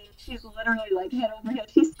watch. I mean, she's literally like head over heels.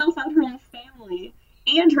 She still found her own family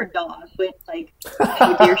and her dog, which like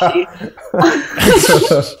how dare she?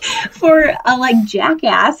 For a like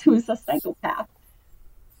jackass who's a psychopath.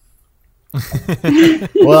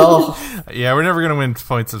 Well, yeah, we're never gonna win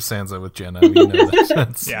points of Sansa with Jenna. We know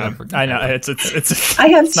that. Yeah, I know. It's. I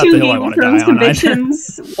have it's not two the hill I Game of wanna die Thrones on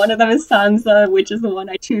convictions. One of them is Sansa, which is the one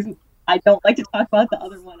I choose. I don't like to talk about. The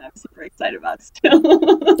other one I'm super excited about still.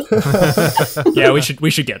 Yeah, we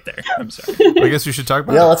should get there. I'm sorry. I guess we should talk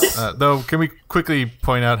about it. Though, can we quickly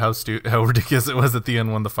point out how ridiculous it was that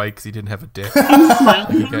Theon won the fight because he didn't have a dick?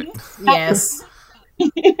 Okay. Yes.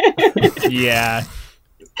 Yeah.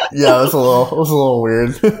 Yeah, it was a little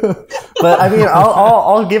weird. But I mean,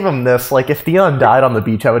 I'll give him this. Like, if Theon died on the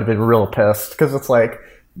beach, I would have been real pissed because it's like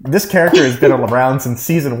this character has been around since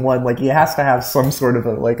season 1. Like, he has to have some sort of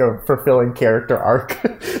a fulfilling character arc.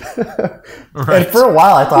 Right. And for a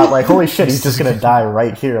while, I thought, like, holy shit, he's just gonna die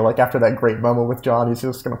right here. Like, after that great moment with Jon, he's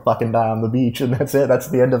just gonna fucking die on the beach, and that's it. That's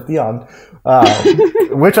the end of Theon,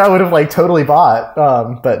 which I would have like totally bought.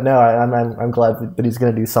 But no, I'm glad that he's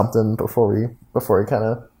gonna do something before he kind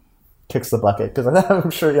of kicks the bucket, because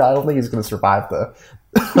I'm sure. Yeah, I don't think he's gonna survive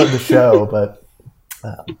the show, but.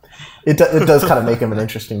 It does kind of make him an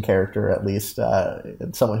interesting character, at least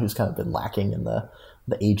someone who's kind of been lacking in the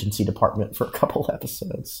agency department for a couple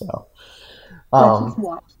episodes. So, Let's just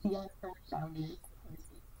watch the Founders.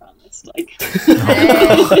 Like,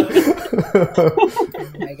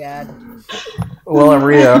 oh my god. Well,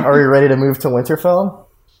 Maria, are we ready to move to Winterfell?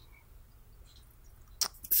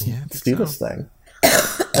 Yeah, let's do this thing.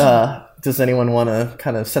 Does anyone want to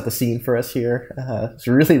kind of set the scene for us here? It's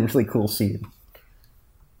a really, really cool scene.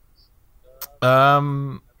 I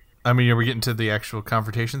mean, are we getting to the actual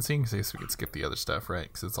confrontation scene? Because I guess we could skip the other stuff, right?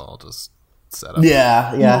 Because it's all just set up.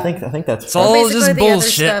 Yeah. I think that's. It's all Basically, just the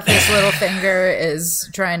bullshit. other stuff is Littlefinger is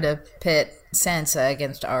trying to pit Sansa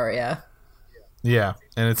against Arya. Yeah,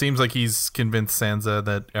 and it seems like he's convinced Sansa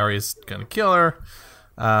that Arya's gonna kill her,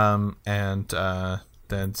 and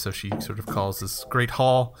then so she sort of calls this great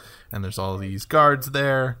hall, and there's all these guards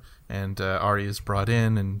there, and Arya's brought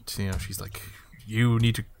in, and she's like, "You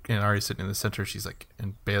need to." And Arya's sitting in the center. She's like,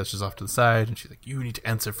 and Baelish is off to the side, and she's like, "You need to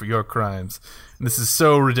answer for your crimes." And this is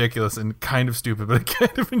so ridiculous and kind of stupid, but I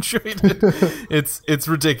kind of enjoyed it. It's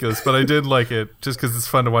ridiculous, but I did like it just because it's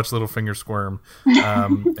fun to watch Littlefinger squirm.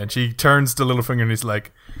 And she turns to Littlefinger and he's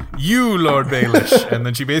like, "You, Lord Baelish," and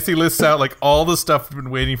then she basically lists out like all the stuff we've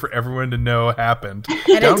been waiting for everyone to know happened.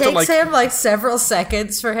 And it takes him like several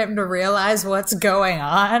seconds for him to realize what's going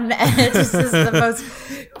on, and it just is the most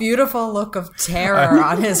beautiful look of terror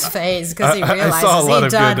on his face because he realizes he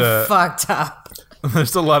done fucked up.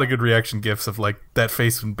 There's a lot of good reaction gifs of like that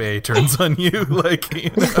face when Bay turns on you, like it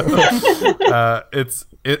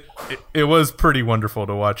was pretty wonderful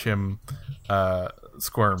to watch him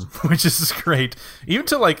squirm, which is great. Even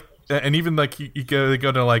to like, and even like they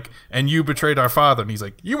go to like, "And you betrayed our father," and he's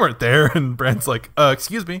like, "You weren't there," and Bran's like,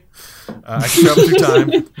 "Excuse me, I traveled through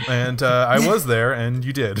time, and I was there, and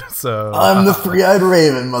you did." So I'm the three-eyed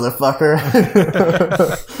raven, motherfucker.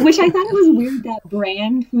 Which I thought it was weird that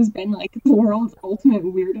Bran, who's been like the world's ultimate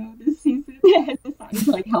weirdo this season, has decided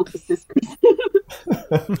to like help his sisters.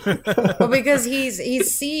 Well, because he's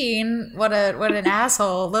seen what an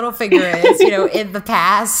asshole Littlefinger is, in the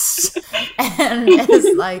past, and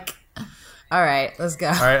it's like, all right, let's go.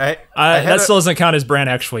 All right, that still doesn't count as Bran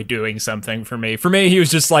actually doing something for me. For me, he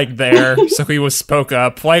was just like there, so he spoke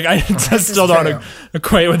up. Like I still don't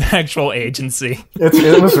equate with actual agency.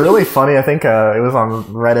 It was really funny. I think it was on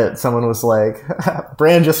Reddit. Someone was like,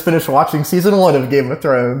 "Bran just finished watching season 1 of Game of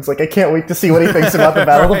Thrones. Like, I can't wait to see what he thinks about the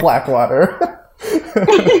Battle of Blackwater."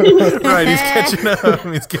 Right, he's catching up.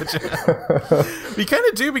 You kind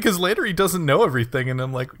of do, because later he doesn't know everything, and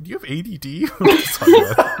I'm like, "Do you have ADD?"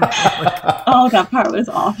 Oh, that part was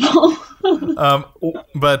awful.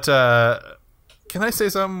 But can I say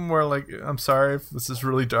something where, like, I'm sorry if this is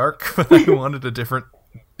really dark, but I wanted a different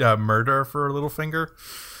murder for Littlefinger.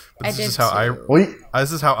 But this is how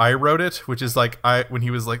I wrote it, which is like when he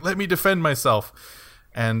was like, "Let me defend myself."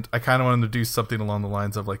 And I kind of wanted to do something along the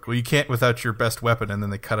lines of like, "Well, you can't without your best weapon," and then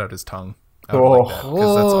they cut out his tongue. I would like that,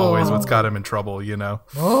 because that's always what's got him in trouble, That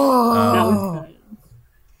was good.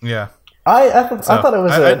 Yeah. I thought it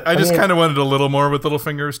was. I just kind of wanted a little more with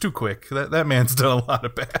Littlefinger. It was too quick. That man's done a lot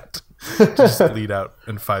of bad. Just lead out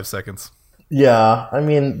in 5 seconds. Yeah, I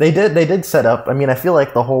mean, they did set up. I mean, I feel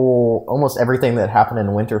like almost everything that happened in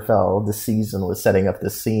Winterfell this season was setting up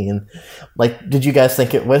this scene. Like, did you guys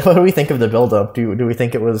think what do we think of the build-up? Do we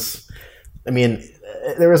think it was? I mean,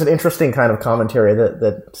 there was an interesting kind of commentary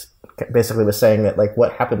that basically was saying that like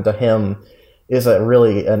what happened to him is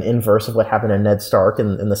really an inverse of what happened to Ned Stark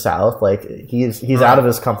in the South. Like he's out of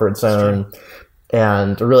his comfort zone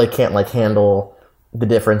and really can't like handle the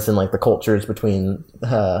difference in like the cultures between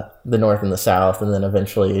the North and the South, and then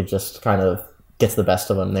eventually it just kind of gets the best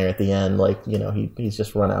of him there at the end. Like, you know, he's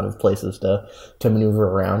just run out of places to maneuver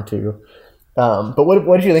around to. But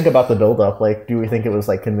what did you think about the build-up? Like, do we think it was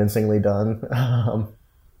like convincingly done?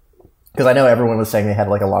 Because I know everyone was saying they had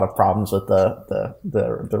like a lot of problems with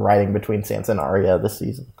the writing between Sansa and Arya this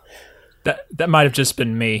season. That might have just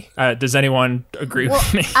been me. Does anyone agree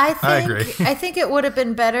with me? I agree. I think it would have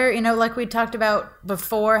been better, you know, like we talked about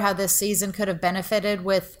before, how this season could have benefited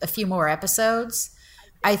with a few more episodes.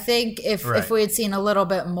 I think if we had seen a little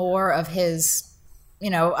bit more of his,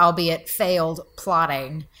 you know, albeit failed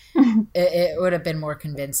plotting, it would have been more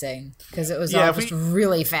convincing, because it was all just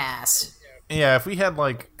really fast. Yeah, if we had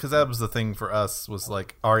like, because that was the thing for us, was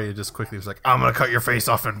like Arya just quickly was like, I'm gonna cut your face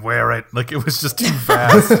off and wear it. Like, it was just too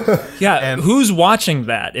fast. Yeah, and who's watching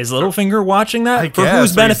that? Is Littlefinger watching that? I For guess,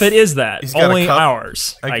 whose benefit is that? he's got Only a cup.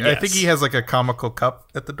 ours. I guess. I think he has like a comical cup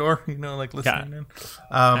at the door, you know, like listening in.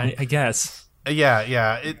 I guess.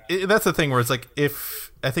 Yeah. That's the thing where it's like,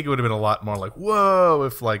 I think it would have been a lot more like, whoa,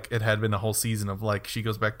 if like it had been a whole season of like she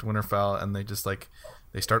goes back to Winterfell and they just like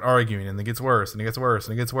they start arguing and it gets worse and it gets worse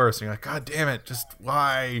and it gets worse and you're like, God damn it, just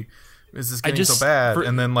why is this getting so bad?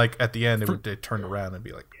 And then like at the end it turned around and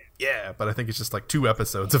be like, yeah, but I think it's just like 2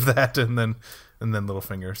 episodes of that and then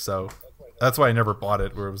Littlefinger. So that's why I never bought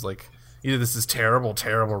it, where it was like either this is terrible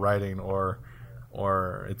writing or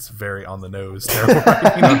it's very on the nose terrible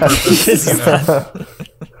writing on purpose. You know?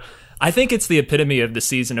 I think it's the epitome of the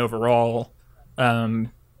season overall,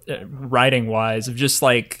 writing wise, of just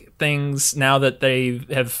like things now that they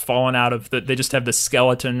have fallen out of they just have the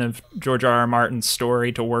skeleton of George R.R. Martin's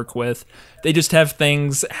story to work with. They just have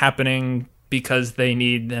things happening because they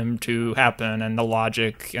need them to happen, and the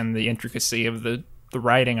logic and the intricacy of the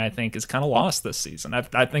writing, I think, is kind of lost this season.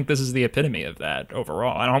 I think this is the epitome of that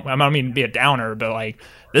overall. I don't mean to be a downer, but like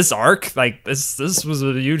this arc, like this was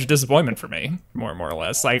a huge disappointment for me, more or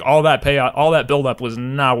less. Like all that payoff, all that buildup was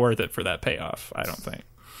not worth it for that payoff, I don't think.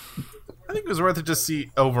 I think it was worth it to see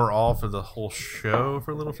overall for the whole show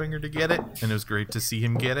for Littlefinger to get it, and it was great to see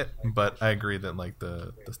him get it. But I agree that like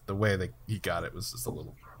the way that he got it was just a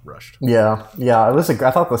little rushed. Yeah, it was.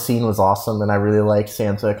 I thought the scene was awesome, and I really liked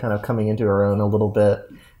Sansa kind of coming into her own a little bit,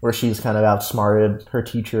 where she's kind of outsmarted her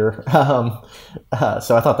teacher. So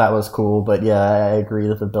I thought that was cool. But yeah, I agree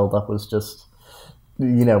that the build-up was just,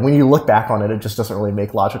 you know, when you look back on it, it just doesn't really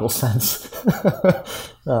make logical sense.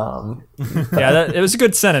 It was a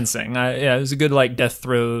good sentencing. It was a good like death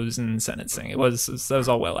throes and sentencing. That was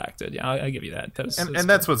all well acted. Yeah, I give you that. And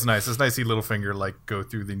that's what's nice. It's nice to see Littlefinger like go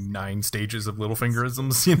through the 9 stages of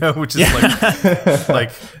Littlefingerisms, you know, which is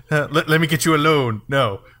like let me get you alone.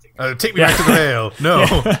 No, take me back to the Vale. No,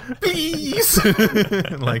 please.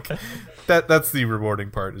 Like that's the rewarding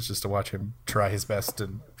part, is just to watch him try his best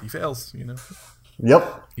and he fails, you know.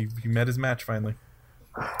 Yep. He met his match finally.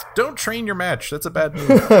 Don't train your match. That's a bad move.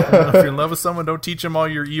 You know, if you're in love with someone, don't teach them all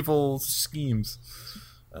your evil schemes.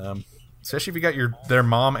 Especially if you got their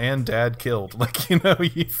mom and dad killed. Like, you know,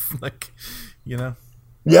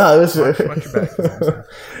 Yeah, it was. Watch your back.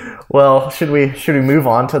 Well, should we move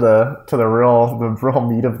on to the real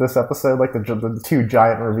meat of this episode, like the 2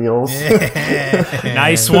 giant reveals? Yeah.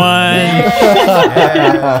 Nice one.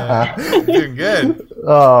 Yeah. Doing good.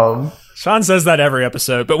 Sean says that every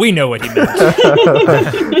episode, but we know what he meant.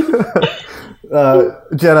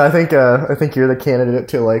 Jenna, I think you're the candidate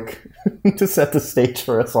to set the stage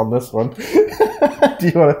for us on this one. Do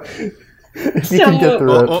you want to? If you can get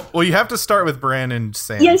through it. Well, you have to start with Bran and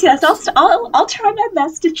Sam. Yes. I'll try my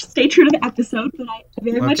best to stay true to the episode, but I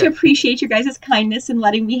very much appreciate your guys' kindness in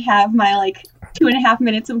letting me have my 2.5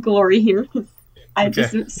 minutes of glory here. I'm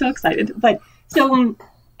just so excited. But so.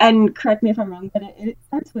 And correct me if I'm wrong, but it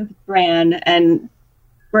starts with Bran, and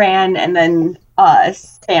then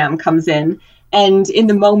Sam comes in, and in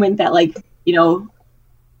the moment that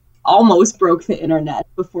almost broke the internet,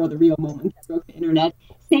 before the real moment that broke the internet,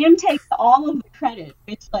 Sam takes all of the credit,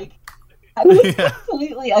 which I was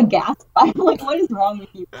completely aghast by. I'm like, what is wrong with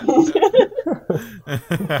you?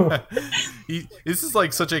 this is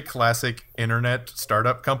like such a classic internet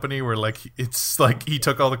startup company where like it's like he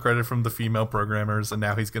took all the credit from the female programmers and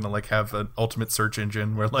now he's gonna like have an ultimate search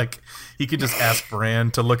engine where like he could just ask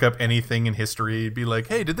Bran to look up anything in history. He'd be like,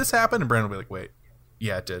 hey, did this happen? And Bran will be like, wait,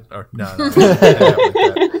 yeah, it did. Or no, it didn't happen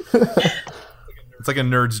like that. It's like a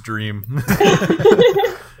nerd's dream.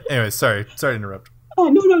 Anyway, sorry to interrupt. Oh,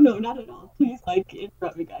 no, not at all. Please, like,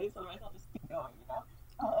 interrupt me, guys. Otherwise, I'll just keep going,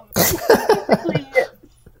 Basically,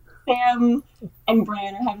 Sam and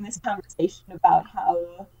Bran are having this conversation about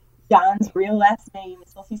how John's real last name is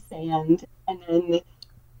supposed to be Sand, and then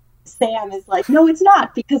Sam is like, no, it's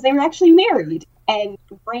not, because they were actually married. And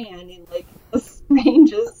Bran, in, like, the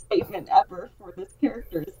strangest statement ever for this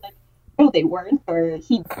character, is like, no, they weren't, or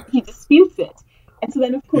he disputes it. And so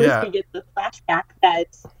then, of course, we get the flashback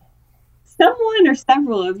that someone or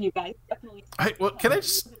several of you guys definitely... Can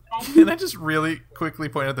I just really quickly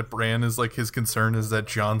point out that Bran is like, his concern is that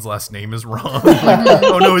John's last name is wrong. Like,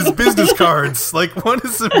 oh no, his business cards. Like, what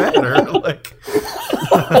does it matter? Like,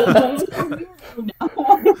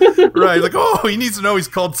 right? Like, oh, he needs to know he's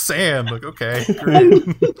called Sand. Like, okay, great.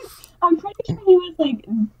 I'm pretty sure he was like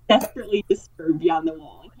desperately disturbed beyond the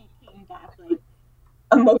wall. Like, he came back like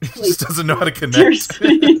emotionally. He just doesn't know how to connect.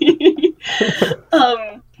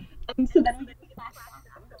 And so then we get the flashback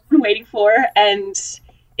I've been waiting for, and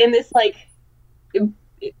in this like,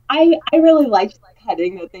 I really liked the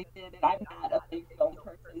heading that they did, and I'm not a big film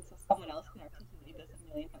person, so someone else can articulate this a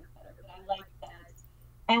million times better. But I like that,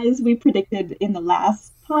 as we predicted in the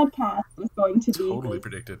last podcast, was going to be totally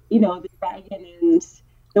predicted. You know, the dragon and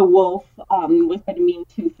the wolf was going to mean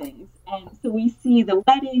two things, and so we see the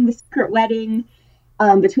wedding, the secret wedding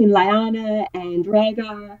between Lyanna and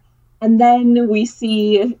Rhaegar. And then we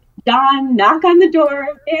see John knock on the door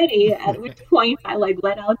of Dany, at which point I like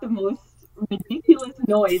let out the most ridiculous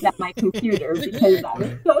noise at my computer because I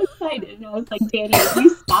was so excited. And I was like, Dany, if you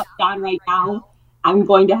stop John right now, I'm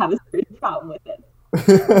going to have a serious problem with it.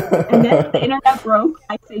 And then the internet broke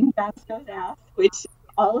by saying John's ass, which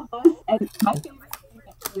all of us, and my favorite thing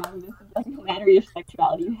that came out of this is like, no matter your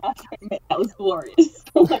sexuality, you have to admit that was glorious.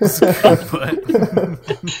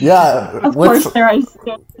 Yeah, of course there is.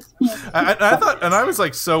 I thought, and I was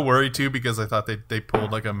like so worried too because I thought they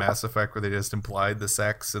pulled like a Mass Effect where they just implied the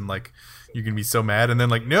sex and like you can be so mad and then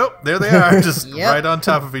like nope, there they are, just right on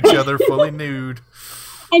top of each other, fully nude.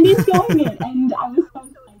 And he's showing it, and I was so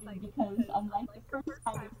excited because unlike the first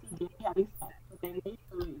time we see Dany having sex, but they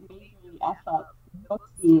majorly F up both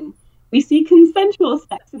scene, we see consensual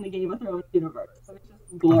sex in the Game of Thrones universe. So it's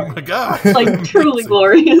just glorious. Oh my god! Like truly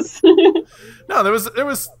glorious. No, there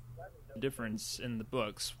was difference in the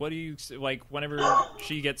books. What do you like whenever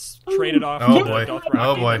she gets traded off? Oh to boy! Dothraki,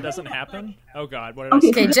 Oh boy! That doesn't happen. Oh god! What did I say?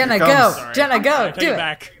 Okay, Jenna, go. Sorry. Jenna, go. Do it.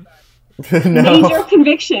 Back. No. Major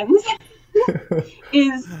convictions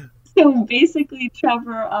is so basically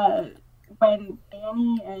Trevor. When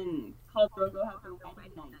Dany and Khal Drogo have their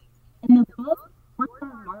wedding night in the book, George R.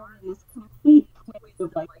 R. Martin is complete twist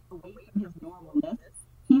of like away from his normalness.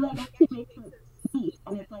 He like actually makes her sweet,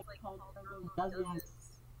 and it's like Khal Drogo doesn't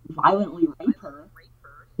violently rape her.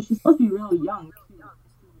 She's supposed to be really young too.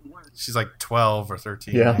 She's like 12 or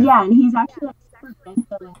 13. Yeah. Yeah, and he's actually like super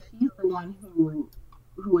gentle, and she's the one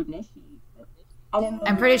who initiates it.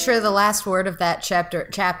 I'm pretty sure the last word of that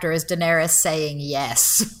chapter is Daenerys saying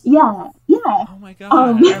yes. Yeah. Oh my god! I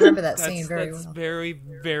remember that scene very that's well. very,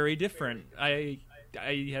 very different. I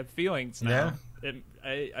have feelings now.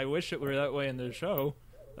 I wish it were that way in the show.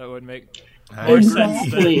 That would make more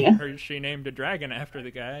sense than she named a dragon after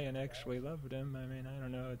the guy and actually loved him. I mean, I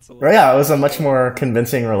don't know. It's a little... Yeah, it was a much more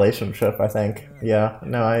convincing relationship, I think. Yeah,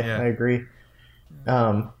 no, I agree.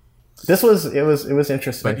 It was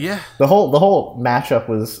interesting. But yeah, the whole matchup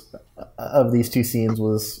of these two scenes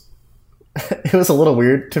was it was a little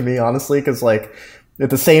weird to me, honestly, because like at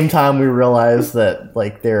the same time we realized that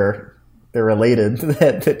like they're related,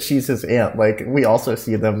 that she's his aunt. Like we also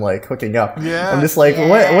see them like hooking up. Yeah, I'm just like,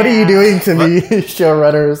 what are you doing to me,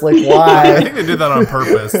 showrunners? Like, why? I think they did that on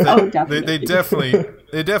purpose. Definitely. They definitely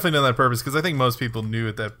did that on purpose because I think most people knew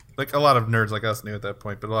at that, like a lot of nerds like us knew at that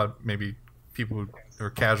point, but a lot of maybe people who are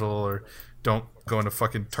casual or don't go into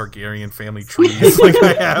fucking Targaryen family trees like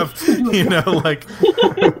I have, you know, like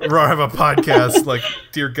or I have a podcast. Like,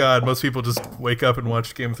 dear God, most people just wake up and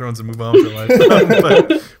watch Game of Thrones and move on with their life.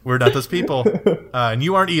 But we're not those people, and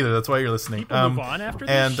you aren't either. That's why you're listening. Move on after this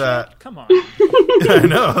and shit? Come on. I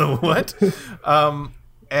know what.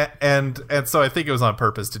 And so I think it was on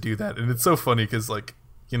purpose to do that, and it's so funny because like,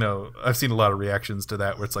 you know, I've seen a lot of reactions to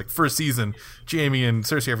that where it's like, first season, Jaime and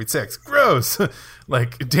Cersei having sex, gross.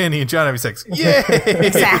 Like Dany and Jon having sex, yay!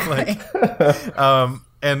 Exactly. Like,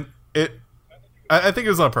 and I think it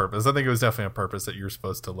was on purpose. I think it was definitely on purpose that you were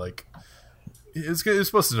supposed to like. It was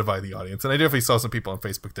supposed to divide the audience, and I definitely saw some people on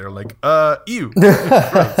Facebook there like, ew.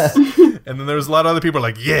 And then there was a lot of other people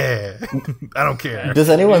like, yeah, I don't care. Does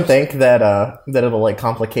anyone think that that it'll like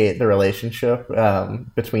complicate the relationship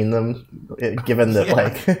between them, given that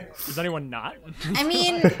like? Does anyone not? I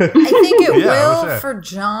mean, I think it will for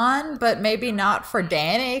John, but maybe not for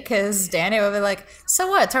Danny, because Danny will be like, "So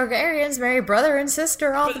what? Targaryens marry brother and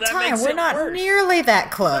sister all the time. We're not nearly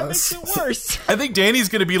that close." That makes it worse. I think Danny's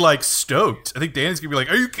gonna be like stoked. I think Danny's gonna be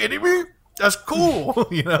like, "Are you kidding me? That's cool."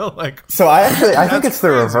 You know, like. So I think it's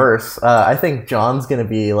the reverse. I think John's gonna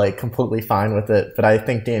be like completely fine with it, but I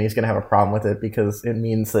think Danny's gonna have a problem with it because it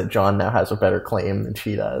means that John now has a better claim than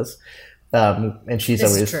she does, and she's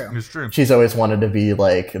always wanted to be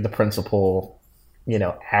like the principal,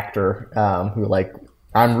 actor who like,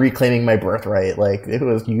 I'm reclaiming my birthright. Like, it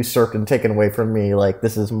was usurped and taken away from me. Like,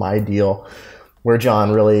 this is my deal. Where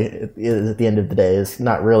John really is at the end of the day is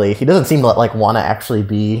not really. He doesn't seem to like want to actually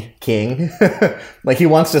be king. Like, he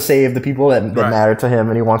wants to save the people that matter to him,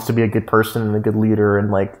 and he wants to be a good person and a good leader, and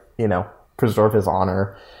like preserve his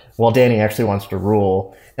honor. While Danny actually wants to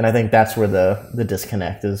rule, and I think that's where the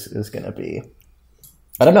disconnect is going to be.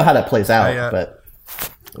 I don't know how that plays out, but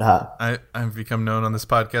I've become known on this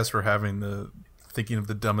podcast for thinking of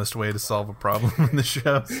the dumbest way to solve a problem in the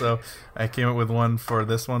show. So I came up with one for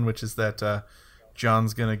this one, which is that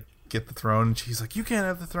John's gonna get the throne, and she's like, "You can't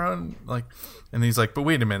have the throne." Like, and he's like, "But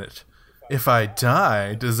wait a minute. If I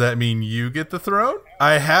die, does that mean you get the throne?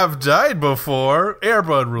 I have died before.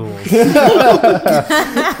 Airbud rules."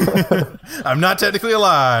 I'm not technically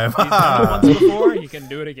alive. He's done it once before. He can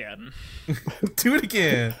do it again. Do it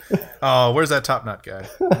again. Oh, where's that top knot guy?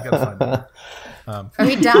 You gotta find him.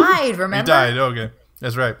 He died, remember? He died, okay.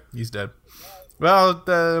 That's right. He's dead. Well,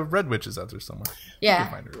 the Red Witch is out there somewhere.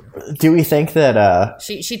 Yeah. Do we think that...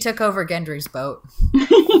 She took over Gendry's boat.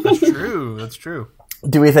 That's true.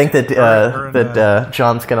 Do we think that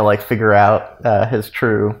John's going to like figure out his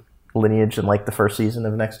true lineage in like the first season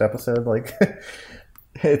of next episode? Like,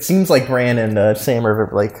 it seems like Bran and Sam are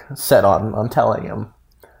like set on telling him.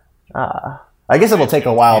 I guess it'll take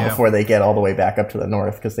a while before they get all the way back up to the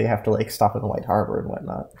north because they have to like stop in White Harbor and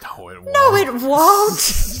whatnot. No, it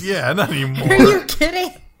won't. Yeah, not anymore. Are you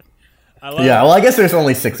kidding? Well, I guess there's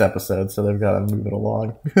only 6 episodes, so they've got to move it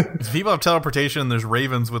along. If people have teleportation, there's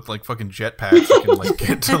ravens with like fucking jetpacks that can like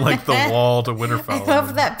get to like the wall to Winterfell. I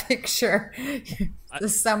love that picture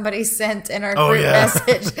somebody sent in our group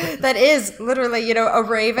message that is literally, a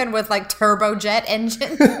raven with like turbojet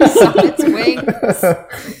engines on its wings.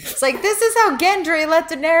 It's like, this is how Gendry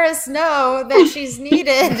let Daenerys know that she's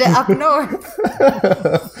needed up north.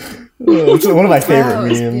 It's one of my favorite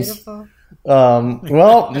memes. Beautiful.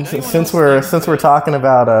 Well, since we're talking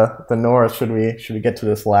about the North, should we get to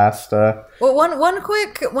this last? Well,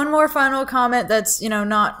 one more final comment that's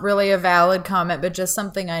not really a valid comment, but just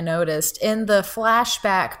something I noticed in the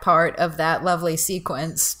flashback part of that lovely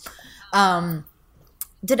sequence.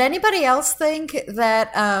 Did anybody else think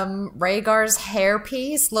that Rhaegar's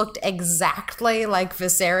hairpiece looked exactly like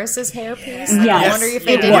Viserys's hairpiece? Yes. I wonder if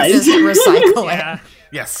they didn't just recycle it.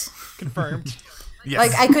 Yes, confirmed. Yes.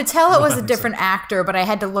 Like, I could tell it was a different actor, but I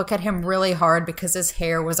had to look at him really hard because his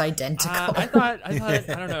hair was identical. I thought, I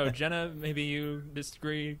don't know, Jenna, maybe you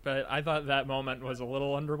disagree, but I thought that moment was a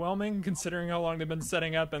little underwhelming considering how long they've been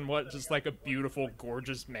setting up and what just like a beautiful,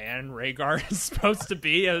 gorgeous man Rhaegar is supposed to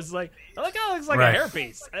be. I was like, oh, it looks like a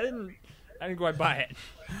hairpiece. I didn't quite buy it.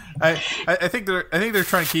 I think they're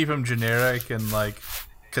trying to keep him generic and like,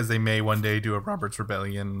 because they may one day do a Robert's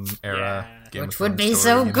Rebellion era Game which of would be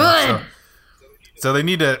story, so good. So they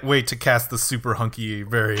need to wait to cast the super hunky,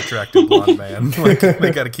 very attractive blonde man. Like,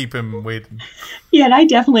 they got to keep him waiting. Yeah, and I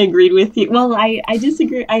definitely agreed with you. Well, I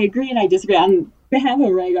disagree. I agree and I disagree. On behalf of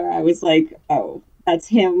Rhaegar, I was like, oh, that's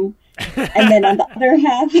him. And then on the other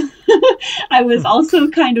half, I was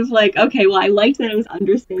also kind of like, okay, well, I liked that it was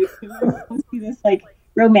understated. It was supposed to be this like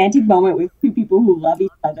romantic moment with two people who love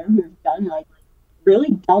each other, who have done like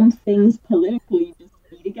really dumb things politically just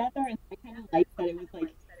to be together. And I kind of liked that it was like,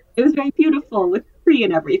 it was very beautiful with tree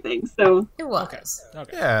and everything. So it was.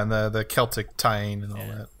 Okay. Yeah, and the Celtic tying and all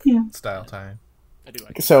that style tying. I do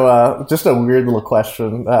like it. So, just a weird little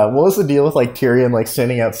question. What was the deal with like Tyrion like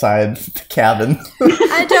standing outside the cabin?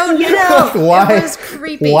 I don't know. Why? It was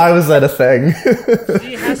creepy. Why was that a thing?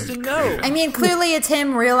 He has to know. I mean, clearly it's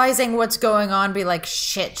him realizing what's going on, be like,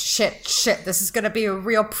 shit. This is going to be a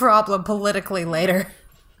real problem politically later.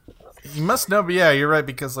 He must know, but yeah, you're right,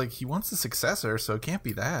 because like he wants a successor, so it can't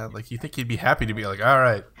be that. Like you think he'd be happy to be like, all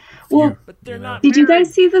right. Well, but they're not. Did you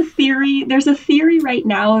guys see the theory? There's a theory right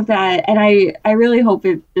now that, and I really hope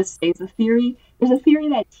it just stays a theory. There's a theory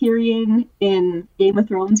that Tyrion in Game of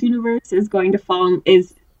Thrones universe is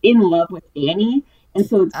in love with Dany, and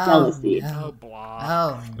so it's jealousy. No. Oh, blah.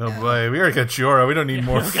 Oh, Oh boy, we already got Jorah. We don't need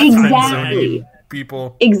more Exactly.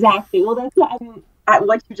 people. Exactly. Well, that's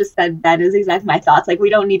what you just said. That is exactly my thoughts. Like, we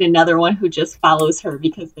don't need another one who just follows her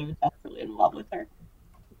because they're desperately in love with her.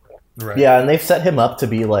 Right. Yeah, and they've set him up to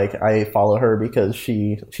be like, I follow her because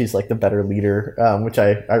she's like the better leader, which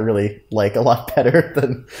I really like a lot better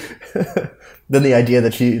than than the idea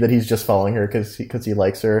that he's just following her because he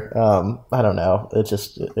likes her. I don't know. It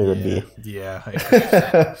would be. Yeah, I agree.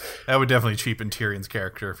 That would definitely cheapen Tyrion's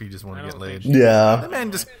character if he just wanted to get laid. Yeah.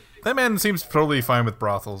 That man seems totally fine with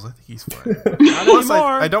brothels. I think he's fine. Not Plus,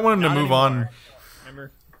 anymore. I don't want him to Not move anymore. on.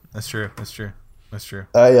 Remember? That's true.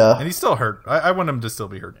 Yeah. And he's still hurt. I want him to still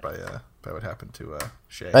be hurt by what happened to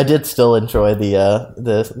Shay. I did still enjoy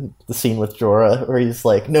the scene with Jorah where he's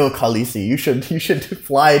like, "No, Khaleesi, you should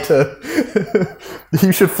fly to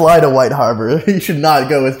you should fly to White Harbor. You should not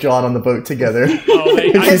go with Jon on the boat together." Oh,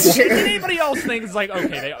 That's true. Did anybody else think it's like,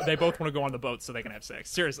 okay, they both want to go on the boat so they can have sex?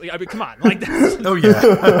 Seriously, I mean, come on, like that's... Oh yeah,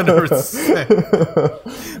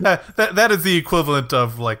 100%. That is the equivalent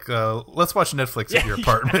of like, let's watch Netflix at your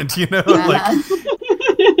apartment. You know, like.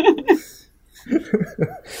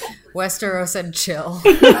 Westeros and chill.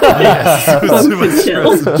 Yes,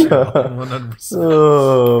 Westeros and chill, 100%.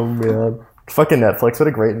 Oh man, fucking Netflix! What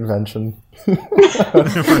a great invention.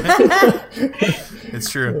 It's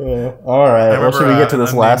true. All right. I Well, should we get to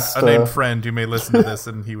this last? unnamed friend who may listen to this,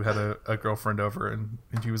 and he had a girlfriend over, and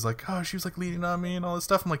he was like, "Oh, she was like leaning on me and all this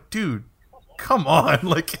stuff." I'm like, "Dude, come on!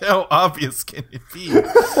 Like, how obvious can it be?" And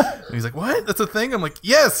he's like, "What? That's a thing?" I'm like,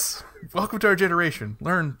 "Yes. Welcome to our generation.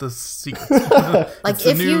 Learn the secret." Like It's the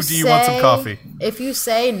if new, you do you want some coffee? If you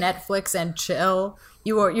say Netflix and chill,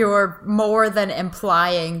 you're more than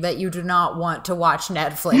implying that you do not want to watch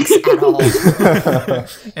Netflix at all.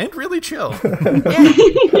 And really chill.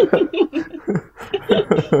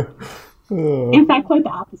 In fact, quite the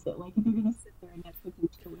opposite. Like, if you're gonna sit there and Netflix and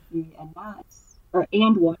chill with me and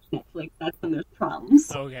watch Netflix, that's when there's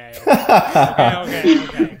problems. Okay.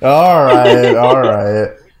 All right.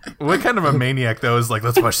 What kind of a maniac though is like,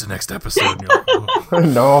 let's watch the next episode? And you're like, oh,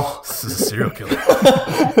 No. this is a serial killer.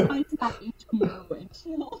 That's why it's not HBO and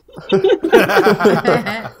chill.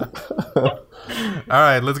 All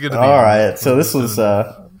right, let's get to the All right. So this was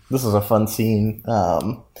a fun scene.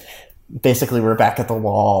 Basically, we're back at the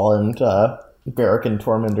wall, and Beric and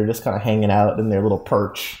Tormund are just kind of hanging out in their little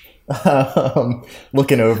perch,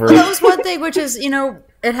 looking over. That was one thing, which is,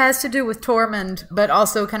 it has to do with Tormund, but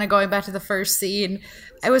also kind of going back to the first scene.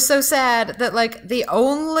 I was so sad that, like, the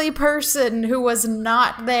only person who was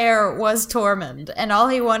not there was Tormund, and all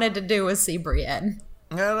he wanted to do was see Brienne.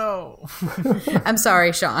 I know. I'm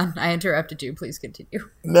sorry, Sean. I interrupted you. Please continue.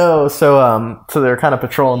 No, so they're kind of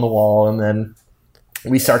patrolling the wall, and then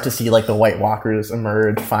we start to see like the White Walkers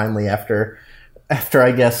emerge finally after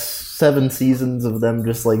I guess 7 seasons of them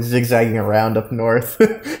just like zigzagging around up north,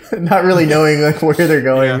 not really knowing like where they're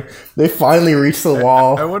going. Yeah. They finally reach the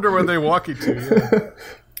wall. I wonder where they walking to.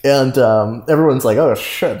 Yeah. And everyone's like, "Oh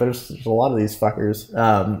shit, there's a lot of these fuckers."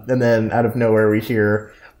 And then out of nowhere, we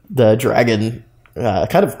hear the dragon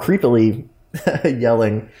kind of creepily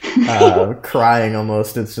yelling, crying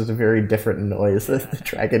almost. It's just a very different noise that the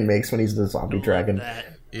dragon makes when he's the zombie dragon.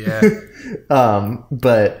 Yeah.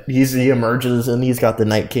 But he emerges and he's got the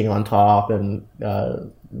Night King on top, and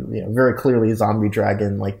very clearly a zombie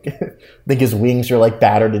dragon. Like, I think his wings are like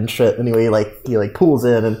battered and shit. Anyway, he pulls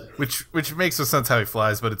in, and Which makes no sense how he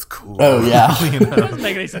flies, but it's cool. oh yeah, It doesn't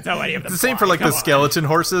make any sense how any of them It's the same fly. for like Come the on. skeleton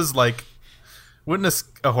horses. Like, wouldn't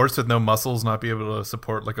a horse with no muscles not be able to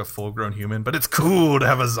support like a full-grown human? But it's cool to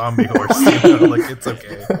have a zombie horse. Like, it's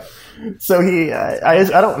okay. So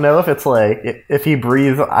I don't know if it's like if he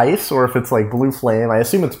breathes ice or if it's like blue flame. I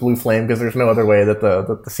assume it's blue flame because there's no other way that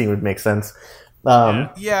the scene would make sense.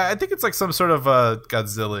 Yeah, I think it's like some sort of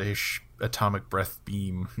Godzilla-ish atomic breath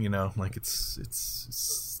beam. Like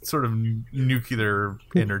it's sort of nuclear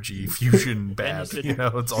energy fusion bad.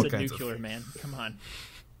 It's all kinds nuclear, of. man. Come on.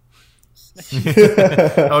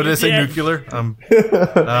 Oh, did I say Yeah. nuclear?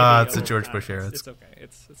 It's a George Bush era. It's okay.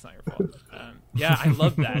 It's not your fault. Yeah, I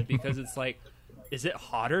love that because it's like, is it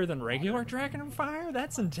hotter than regular dragon fire?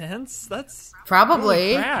 That's intense. That's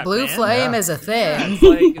Probably. holy crap, Blue man. flame is a thing.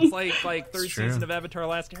 It's like third true. season of Avatar: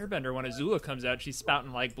 Last Airbender when Azula comes out, she's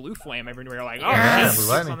spouting like blue flame everywhere. You're like, oh, Yeah, shit, blue it's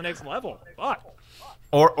lightning. on the next level. Fuck.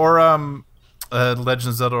 Or Legend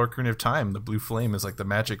of Zelda: Ocarina of Time. The blue flame is like the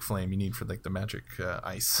magic flame you need for like the magic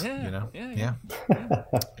ice. Yeah.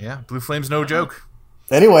 Blue flame's no joke.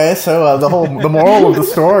 Anyway, so the moral of the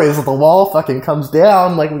story is that the wall fucking comes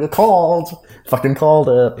down like we called it.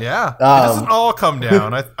 Yeah, it doesn't all come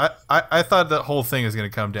down. I thought that whole thing was going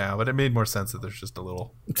to come down, but it made more sense that there's just a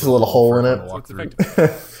little hole in it. Walk through.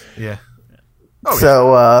 Yeah. Oh,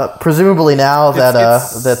 so presumably now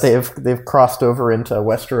that they've crossed over into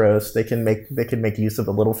Westeros, they can make use of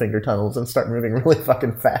the Littlefinger tunnels and start moving really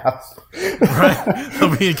fucking fast. Right,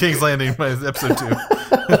 they'll be in King's Landing by episode 2.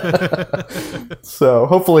 So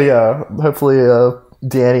hopefully,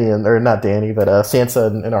 Dany or not Dany, but Sansa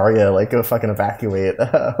and Arya like go fucking evacuate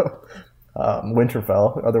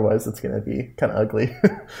Winterfell. Otherwise, it's gonna be kind of ugly.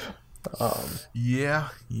 Yeah.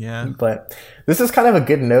 But this is kind of a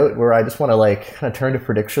good note where I just want to like kind of turn to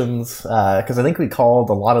predictions because I think we called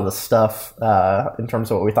a lot of the stuff in terms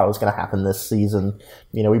of what we thought was going to happen this season.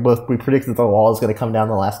 You know, we predicted the wall is going to come down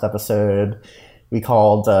the last episode. We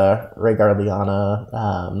called Rhaegar,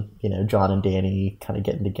 Lyanna, Jon and Dany kind of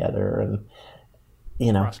getting together, and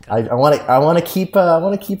I want to keep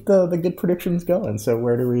the good predictions going. So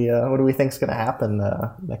what do we think is going to happen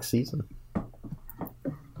next season?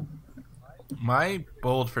 My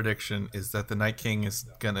bold prediction is that the Night King is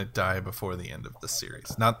gonna die before the end of the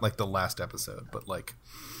series. Not like the last episode, but like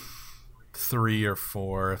 3 or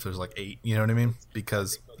 4, if there's like 8, you know what I mean?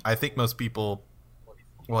 Because I think most people,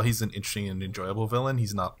 well, he's an interesting and enjoyable villain.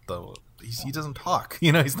 He's not he doesn't talk,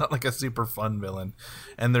 he's not like a super fun villain.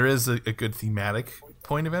 And there is a good thematic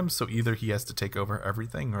point of him, so either he has to take over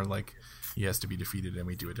everything or like he has to be defeated and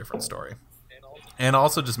we do a different story. And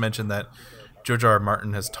also just mention that George R. R.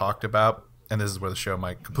 Martin has talked about, and this is where the show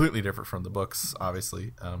might completely differ from the books,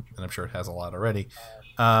 obviously, and I'm sure it has a lot already.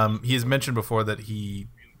 He has mentioned before that he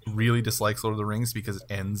really dislikes Lord of the Rings because it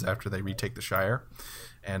ends after they retake the Shire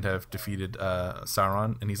and have defeated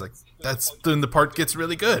Sauron. And he's like, that's when the part gets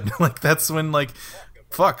really good. Like, that's when, like,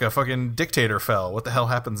 a fucking dictator fell. What the hell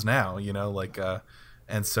happens now?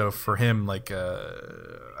 And so for him, like,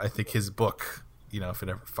 I think his book, if it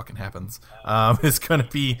ever fucking happens, is going to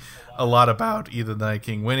be a lot about either the Night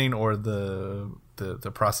King winning or the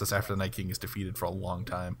process after the Night King is defeated for a long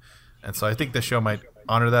time. And so I think the show might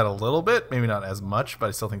honor that a little bit, maybe not as much, but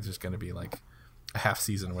I still think there's going to be like a half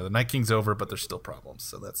season where the Night King's over, but there's still problems.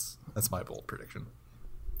 So that's my bold prediction.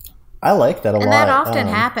 I like that a lot. And that often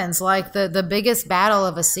happens. Like the biggest battle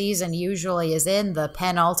of a season usually is in the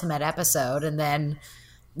penultimate episode, and then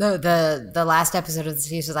the last episode of the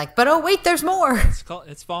season is like, but oh wait, there's more.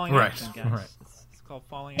 It's falling right. action, guys. Right. It's called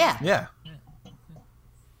falling action.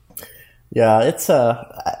 Yeah, it's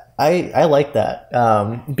I like that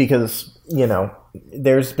because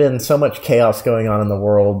there's been so much chaos going on in the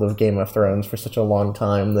world of Game of Thrones for such a long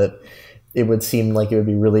time that it would seem like it would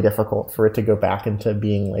be really difficult for it to go back into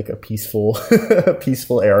being like a peaceful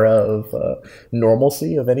era of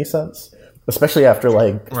normalcy of any sense. Especially after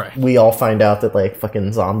we all find out that like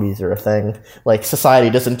fucking zombies are a thing. Like society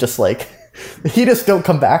doesn't just like you just don't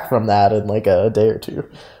come back from that in like a day or two.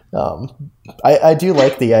 I do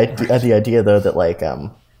like the idea though that like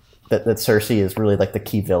that Cersei is really like the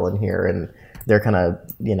key villain here, and they're kind of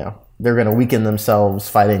they're going to weaken themselves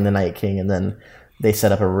fighting the Night King, and then they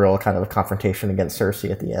set up a real kind of a confrontation against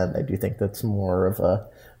Cersei at the end. I do think that's more of a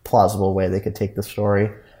plausible way they could take the story.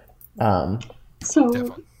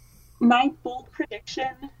 So my bold prediction,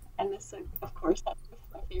 and this of course that's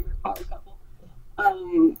my favorite power couple.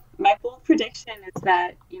 My bold prediction is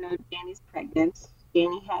that Dany's pregnant.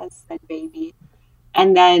 Dany has said baby,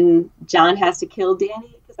 and then Jon has to kill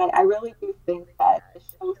Dany, because I really do think that the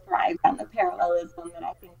show thrives on the parallelism, and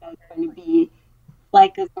I think that's going to be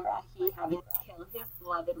like Azarahi having to kill his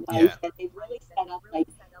beloved wife, that they've really set up like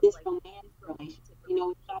this romantic relationship.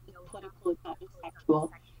 It's not just political, it's not just sexual.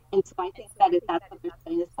 And so I think that if that's what they're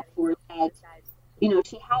setting this up for, that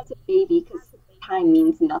she has a baby because time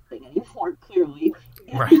means nothing anymore, clearly,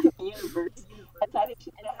 in the universe. And so I think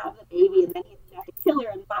she's going to have the baby, and then he's going to have to kill her.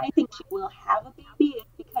 And why I think she will have a baby is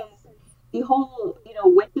because the whole,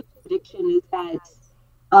 Witch's prediction is that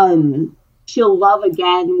she'll love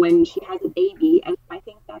again when she has a baby. And so I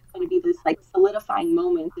think that's going to be this, like, solidifying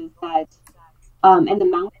moment is that, and the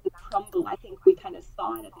mountains crumble. I think we kind of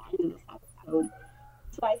saw it at the end of this episode.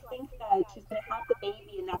 So I think that she's going to have the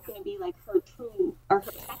baby, and that's going to be, like, her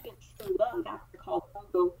second true love after called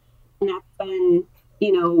Drogo. And that's when,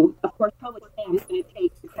 of course, probably Sam's going to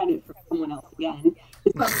take the credit for someone else again.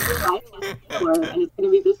 It's going to realize he's a killer, and it's going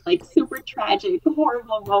to be this, like, super tragic,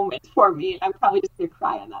 horrible moment for me. And I'm probably just going to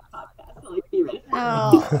cry on that podcast a like be ready.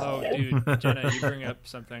 Oh, Dude, Jenna, you bring up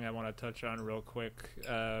something I want to touch on real quick.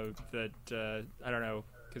 I don't know,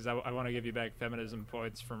 because I want to give you back feminism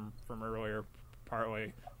points from earlier,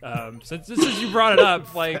 partly. Since you brought it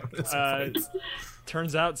up, like,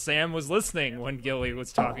 turns out Sam was listening when Gilly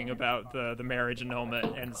was talking about the marriage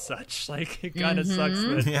annulment and such. Like, it kind of sucks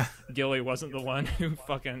that Gilly wasn't the one who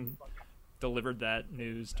fucking delivered that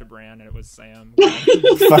news to Bran, and it was Sam.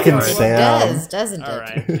 Fucking Sam. Doesn't it? All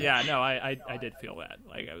right. Yeah, no, I did feel that.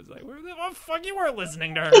 Like, I was like, where the fuck you weren't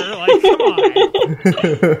listening to her? Like, come on.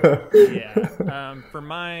 Yeah. For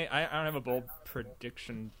I don't have a bold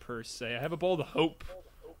prediction per se. I have a bold hope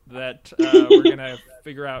that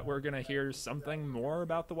we're gonna hear something more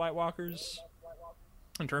about the White Walkers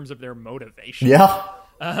in terms of their motivation. Yeah.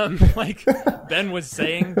 Like Ben was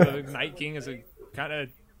saying, the Night King is a kind of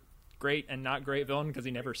great and not great villain because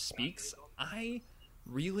he never speaks. I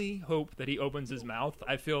really hope that he opens his mouth.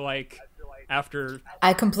 I feel like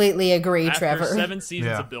I completely agree, after Trevor. 7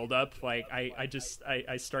 seasons of build up, like I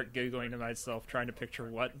start giggling to myself trying to picture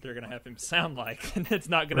what they're gonna have him sound like, and it's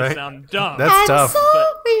not gonna sound dumb. That's and tough.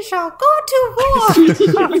 So we shall go to war.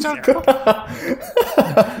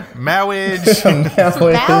 Marriage.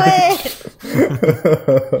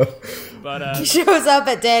 But He shows up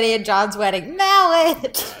at Danny and John's wedding.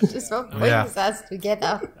 Marriage. Just what brings us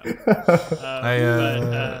together.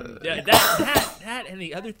 That and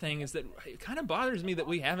the other thing is that it kind of bothers me that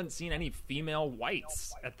we haven't seen any female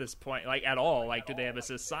whites at this point, like at all. Like, do they have a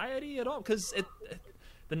society at all? Because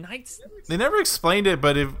the Knights, they never explained it,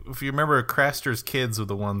 but if you remember, Craster's kids were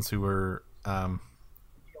the ones who were, and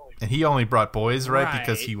he only brought boys, right?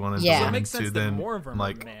 Because he wanted Yeah. So it them makes sense to that then more of them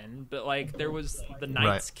like are men, but like there was the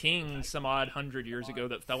Night's King some odd 100 years ago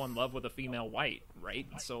that fell in love with a female white, right?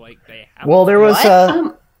 So like they have. Well, there was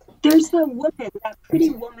There's a woman, that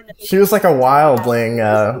pretty woman. she was like a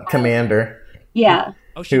wildling commander. Yeah.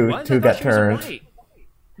 Oh, she who was? I thought got she was a turned. white.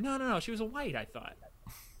 No, she was a white. I thought.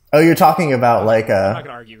 Oh, you're talking about like I'm not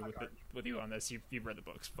gonna argue with you on this. You've read the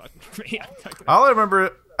books. Fuck me. all I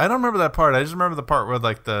remember. I don't remember that part. I just remember the part where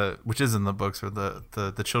like which is in the books, where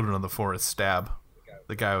the children of the forest stab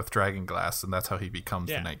the guy with dragon glass, and that's how he becomes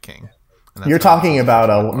the Night King. And that's you're how talking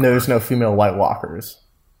about there's no female White Walkers,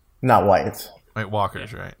 not whites. White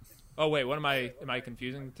Walkers, right? Oh wait, what am I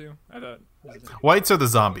confusing the two? I thought Whites are the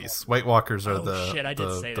zombies. White Walkers are shit, I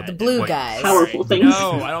did say that. The blue white- guys. Powerful things.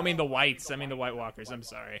 No, I don't mean the whites. I mean the White Walkers. I'm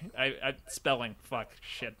sorry. I spelling. Fuck.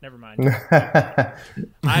 Shit. Never mind. I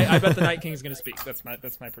bet the Night King's gonna speak. That's my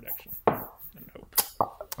prediction. And hope.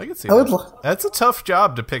 I can see that. That's a tough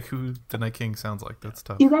job to pick who the Night King sounds like. That's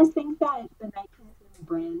tough. Do you guys think that the Night King is in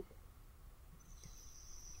Bran?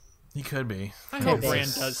 He could be. I hope Bran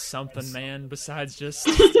does something, man, besides just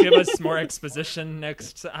give us more exposition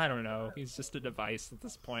next. I don't know. He's just a device at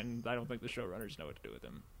this point, and I don't think the showrunners know what to do with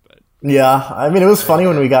him. But Yeah, I mean, it was funny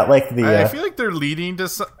when we got like the. I feel like they're leading to.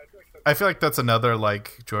 I feel like that's another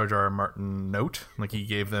like George R. R. Martin note. Like he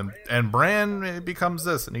gave them, and Bran becomes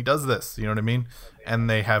this, and he does this. You know what I mean? And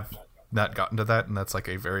they have not gotten to that, and that's like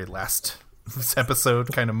a very last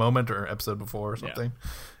episode kind of moment, or episode before or something.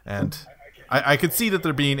 Yeah. And I could see that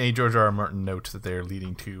there being a George R. R. Martin note that they're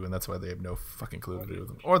leading to, and that's why they have no fucking clue to do with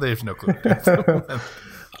them, or they have no clue to do with them.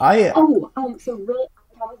 So really,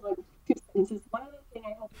 that was like 2 sentences. One other thing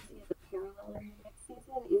I hope to see as a parallel in the next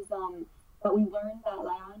season is that we learned that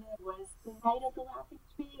Lyanna was the Knight of the Laughing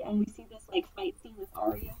Tree, and we see this like fight scene with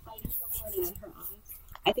Arya fighting someone, and in her eyes.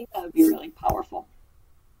 I think that would be really powerful.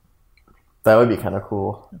 That would be kind of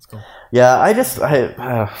cool. That's cool.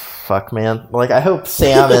 Yeah, fuck, man. Like, I hope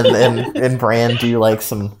Sam and Bran do like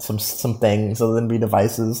some things other than be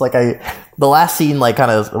devices. Like, the last scene like kind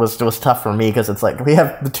of was tough for me because it's like we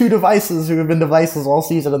have the 2 devices who have been devices all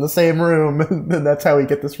season in the same room, and that's how we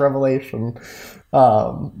get this revelation.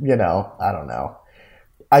 You know, I don't know.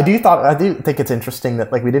 I do think it's interesting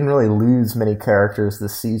that like we didn't really lose many characters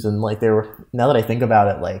this season. Like there were, now that I think about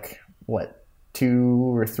it, like what,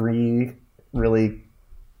 2 or 3 really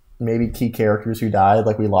maybe key characters who died.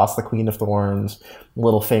 Like we lost the Queen of Thorns,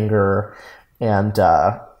 Littlefinger, and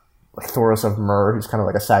Thoros of Myr, who's kind of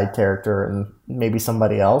like a side character, and maybe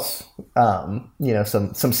somebody else. You know,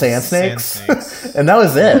 some sand snakes. And that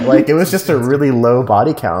was it. Like it was just a really low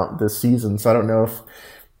body count this season. So I don't know if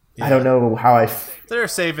I don't know how They're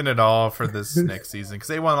saving it all for this next season because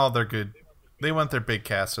they want all their good. They want their big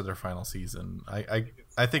cast for their final season.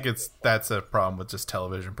 I think that's a problem with just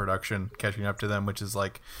television production catching up to them, which is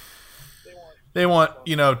like they want,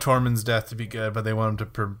 you know, Tormund's death to be good, but they want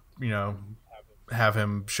him to, you know, have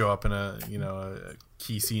him show up in a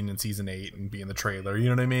key scene in season 8 and be in the trailer. You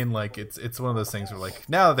know what I mean? Like it's one of those things where like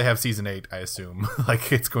now that they have season 8, I assume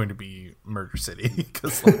like it's going to be Murder City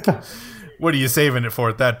because like what are you saving it for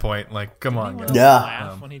at that point? Like come on, guys. Yeah.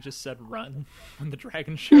 Laugh when he just said run when the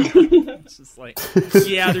dragon showed up. It's just like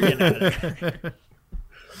yeah, they're getting out of there.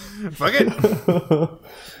 Fuck it.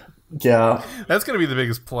 Yeah, that's gonna be the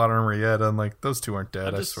biggest plot armor yet. I'm like, those two aren't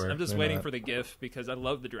dead. I swear. I'm just waiting for the GIF because I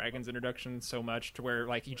love the dragon's introduction so much to where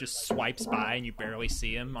like he just swipes by and you barely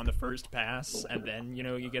see him on the first pass, and then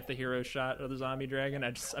you get the hero shot of the zombie dragon.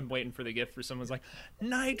 I'm waiting for the GIF for someone's like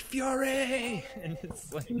Night Fury, and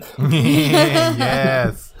it's like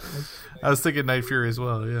yes. I was thinking Night Fury as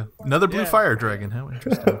well. Yeah, another blue fire dragon. How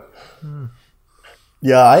interesting.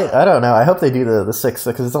 Yeah, I don't know. I hope they do the 6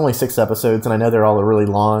 because it's only 6 episodes, and I know they're all really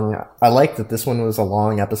long. I like that this one was a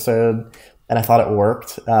long episode, and I thought it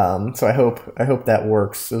worked. So I hope that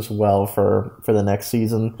works as well for the next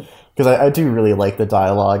season because I do really like the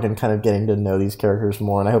dialogue and kind of getting to know these characters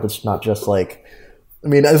more. And I hope it's not just like, I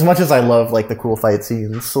mean, as much as I love like the cool fight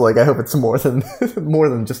scenes, so like I hope it's more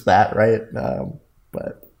than just that, right?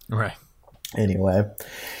 But right. Anyway,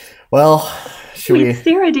 well,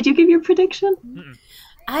 Sarah, did you give your prediction? Mm-mm.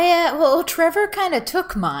 Well, Trevor kind of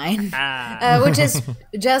took mine, which is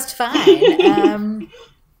just fine.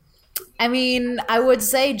 I mean, I would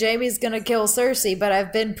say Jaime's going to kill Cersei, but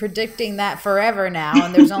I've been predicting that forever now,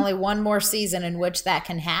 and there's only one more season in which that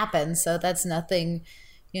can happen, so that's nothing,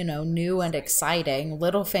 new and exciting.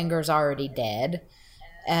 Littlefinger's already dead.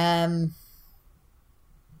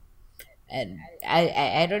 And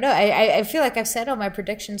I don't know. I feel like I've said all my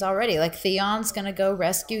predictions already. Like Theon's gonna go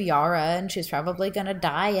rescue Yara, and she's probably gonna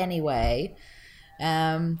die anyway.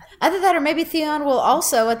 Either that, or maybe Theon will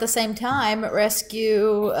also at the same time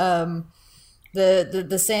rescue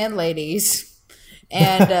the Sand Ladies,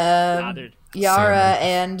 and Yara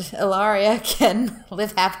and Ilaria can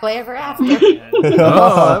live happily ever after.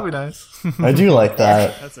 Oh, that'd be nice. I do like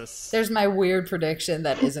that. There's my weird prediction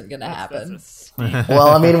that isn't gonna happen. Well,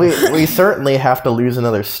 I mean, we certainly have to lose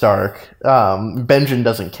another Stark. Benjen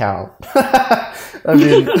doesn't count. I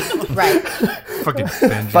mean, right? Fucking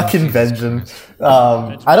Benjen. Fucking Benjen.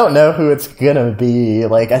 I don't know who it's gonna be.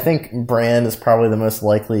 Like, I think Bran is probably the most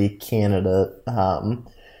likely candidate,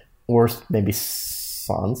 or maybe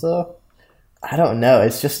Sansa. I don't know.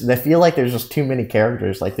 It's just I feel like there's just too many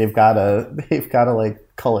characters. Like they've gotta like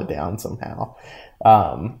cull it down somehow.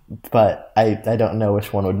 But I don't know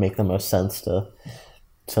which one would make the most sense to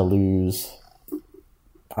lose.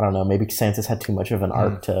 I don't know. Maybe Sansa's had too much of an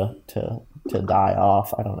arc to die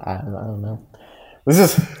off. I don't know.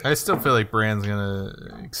 I still feel like Bran's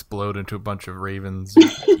gonna explode into a bunch of ravens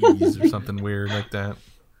or bees or something weird like that.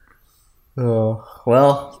 Oh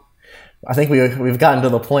well, I think we've gotten to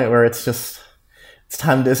the point where it's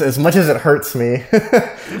time to, as much as it hurts me,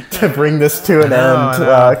 to bring this to an end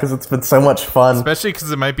because it's been so much fun. Especially because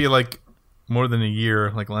it might be like more than a year,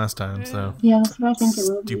 like last time. So yeah, that's what I think it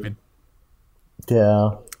will be. Stupid.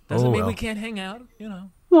 Yeah. Doesn't mean we can't hang out,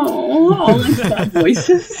 Oh, all the sad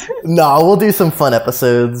voices. No, we'll do some fun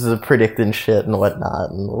episodes of predicting shit and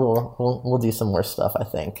whatnot, and we'll do some more stuff, I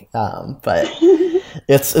think. But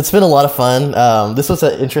it's been a lot of fun. This was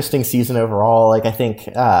an interesting season overall. Like I think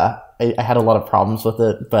I had a lot of problems with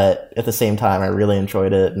it, but at the same time, I really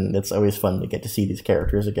enjoyed it, and it's always fun to get to see these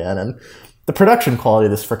characters again. And the production quality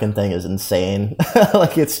of this freaking thing is insane.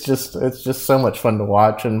 Like it's just so much fun to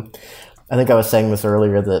watch. And I think I was saying this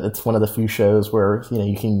earlier that it's one of the few shows where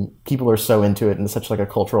people are so into it and it's such like a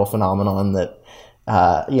cultural phenomenon that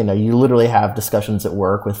you literally have discussions at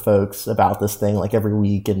work with folks about this thing like every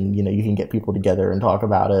week, and you can get people together and talk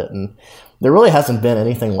about it. And there really hasn't been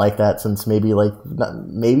anything like that since maybe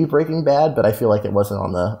Breaking Bad, but I feel like it wasn't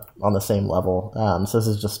on the same level. So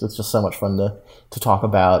it's just so much fun to talk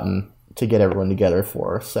about and to get everyone together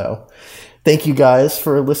for. So thank you guys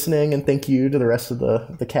for listening, and thank you to the rest of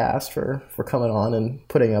the cast for coming on and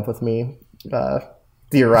putting up with me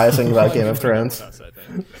theorizing about Game of Thrones.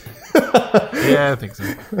 Yeah, I think so.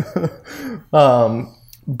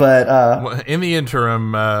 But in the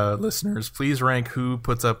interim, listeners, please rank who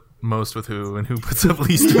puts up most with who and who puts up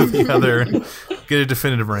least with the other, and get a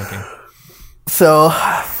definitive ranking. So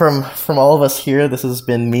from all of us here, this has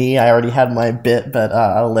been me. I already had my bit, but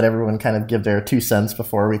I'll let everyone kind of give their 2 cents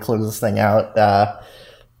before we close this thing out.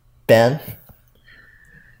 Ben?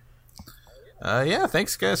 Yeah,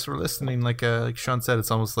 thanks guys for listening. Like Sean said,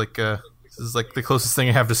 it's almost like this is like the closest thing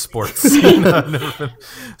I have to sports. I've never been a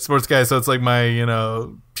sports guy, so it's like my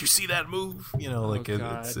do you see that move?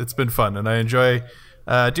 It's been fun, and I enjoy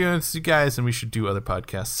doing this with you guys, and we should do other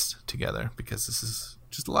podcasts together because this is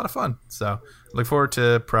just a lot of fun. So look forward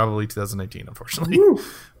to probably 2019, unfortunately.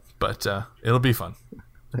 But it'll be fun.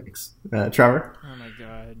 Thanks. Trevor? Oh my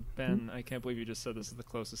god, Ben, I can't believe you just said this is the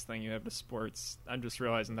closest thing you have to sports. I'm just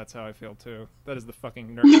realizing that's how I feel too. That is the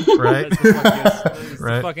fucking Right?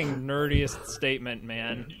 the fucking nerdiest statement,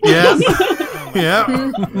 man. Yeah. Oh my Yeah.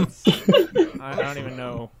 God. I don't even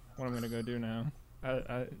know what I'm gonna go do now.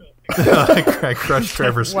 I crushed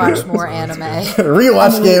Trevor's Watch spirit. more anime.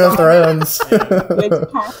 Rewatch Game of Thrones.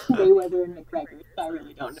 It's past Mayweather and McGregor, so I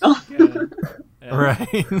really don't know. Yeah.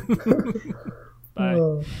 Right. Bye.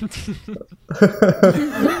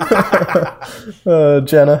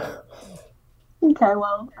 Jenna. Okay,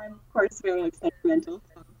 well, I'm of course very sentimental,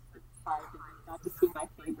 so it's hard that I got to see my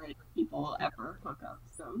favorite people ever hook up.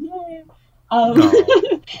 So yay!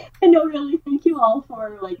 And no, really, thank you all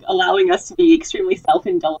for like allowing us to be extremely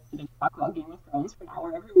self-indulgent and talk about Game of Thrones for an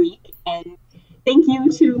hour every week. And thank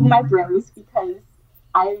you to my bros because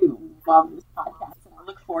I love this podcast and I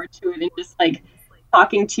look forward to it. And just like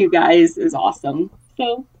talking to you guys is awesome.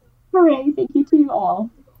 So, hooray! Thank you to you all.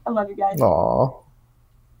 I love you guys. Aw.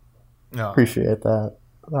 No. Appreciate that.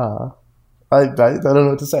 I don't know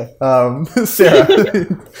what to say. Sarah,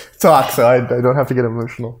 talk so I don't have to get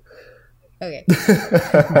emotional. Okay.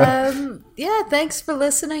 Yeah, thanks for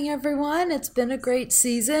listening, everyone. It's been a great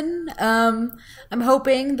season. I'm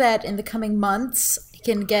hoping that in the coming months I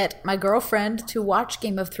can get my girlfriend to watch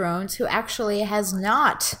Game of Thrones, who actually has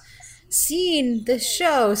not seen the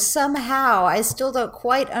show somehow. I still don't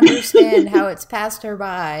quite understand how it's passed her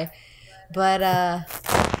by. But I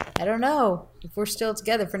don't know. If we're still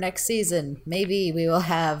together for next season, maybe we will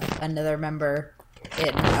have another member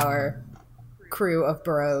in our crew of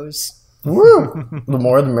bros. Woo! The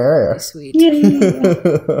more the merrier. Sweet.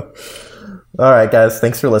 All right, guys.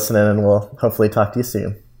 Thanks for listening, and we'll hopefully talk to you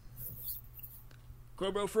soon.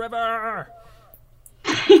 Bro forever!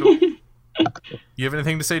 You have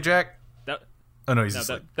anything to say, Jack? Oh no, he's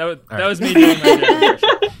asleep. That was me doing my impression.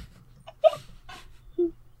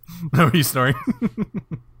 No, he's snoring.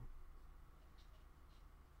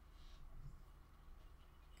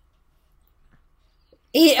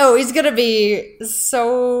 He's gonna be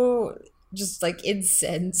so just like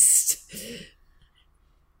incensed.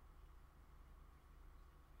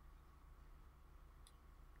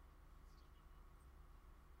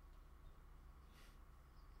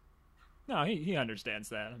 No, he understands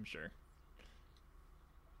that, I'm sure.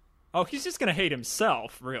 Oh, he's just gonna hate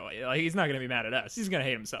himself, really. Like, he's not gonna be mad at us. He's gonna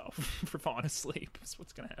hate himself for falling asleep. That's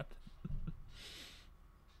what's gonna happen.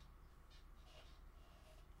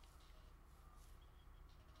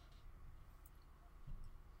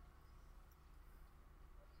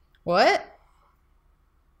 What?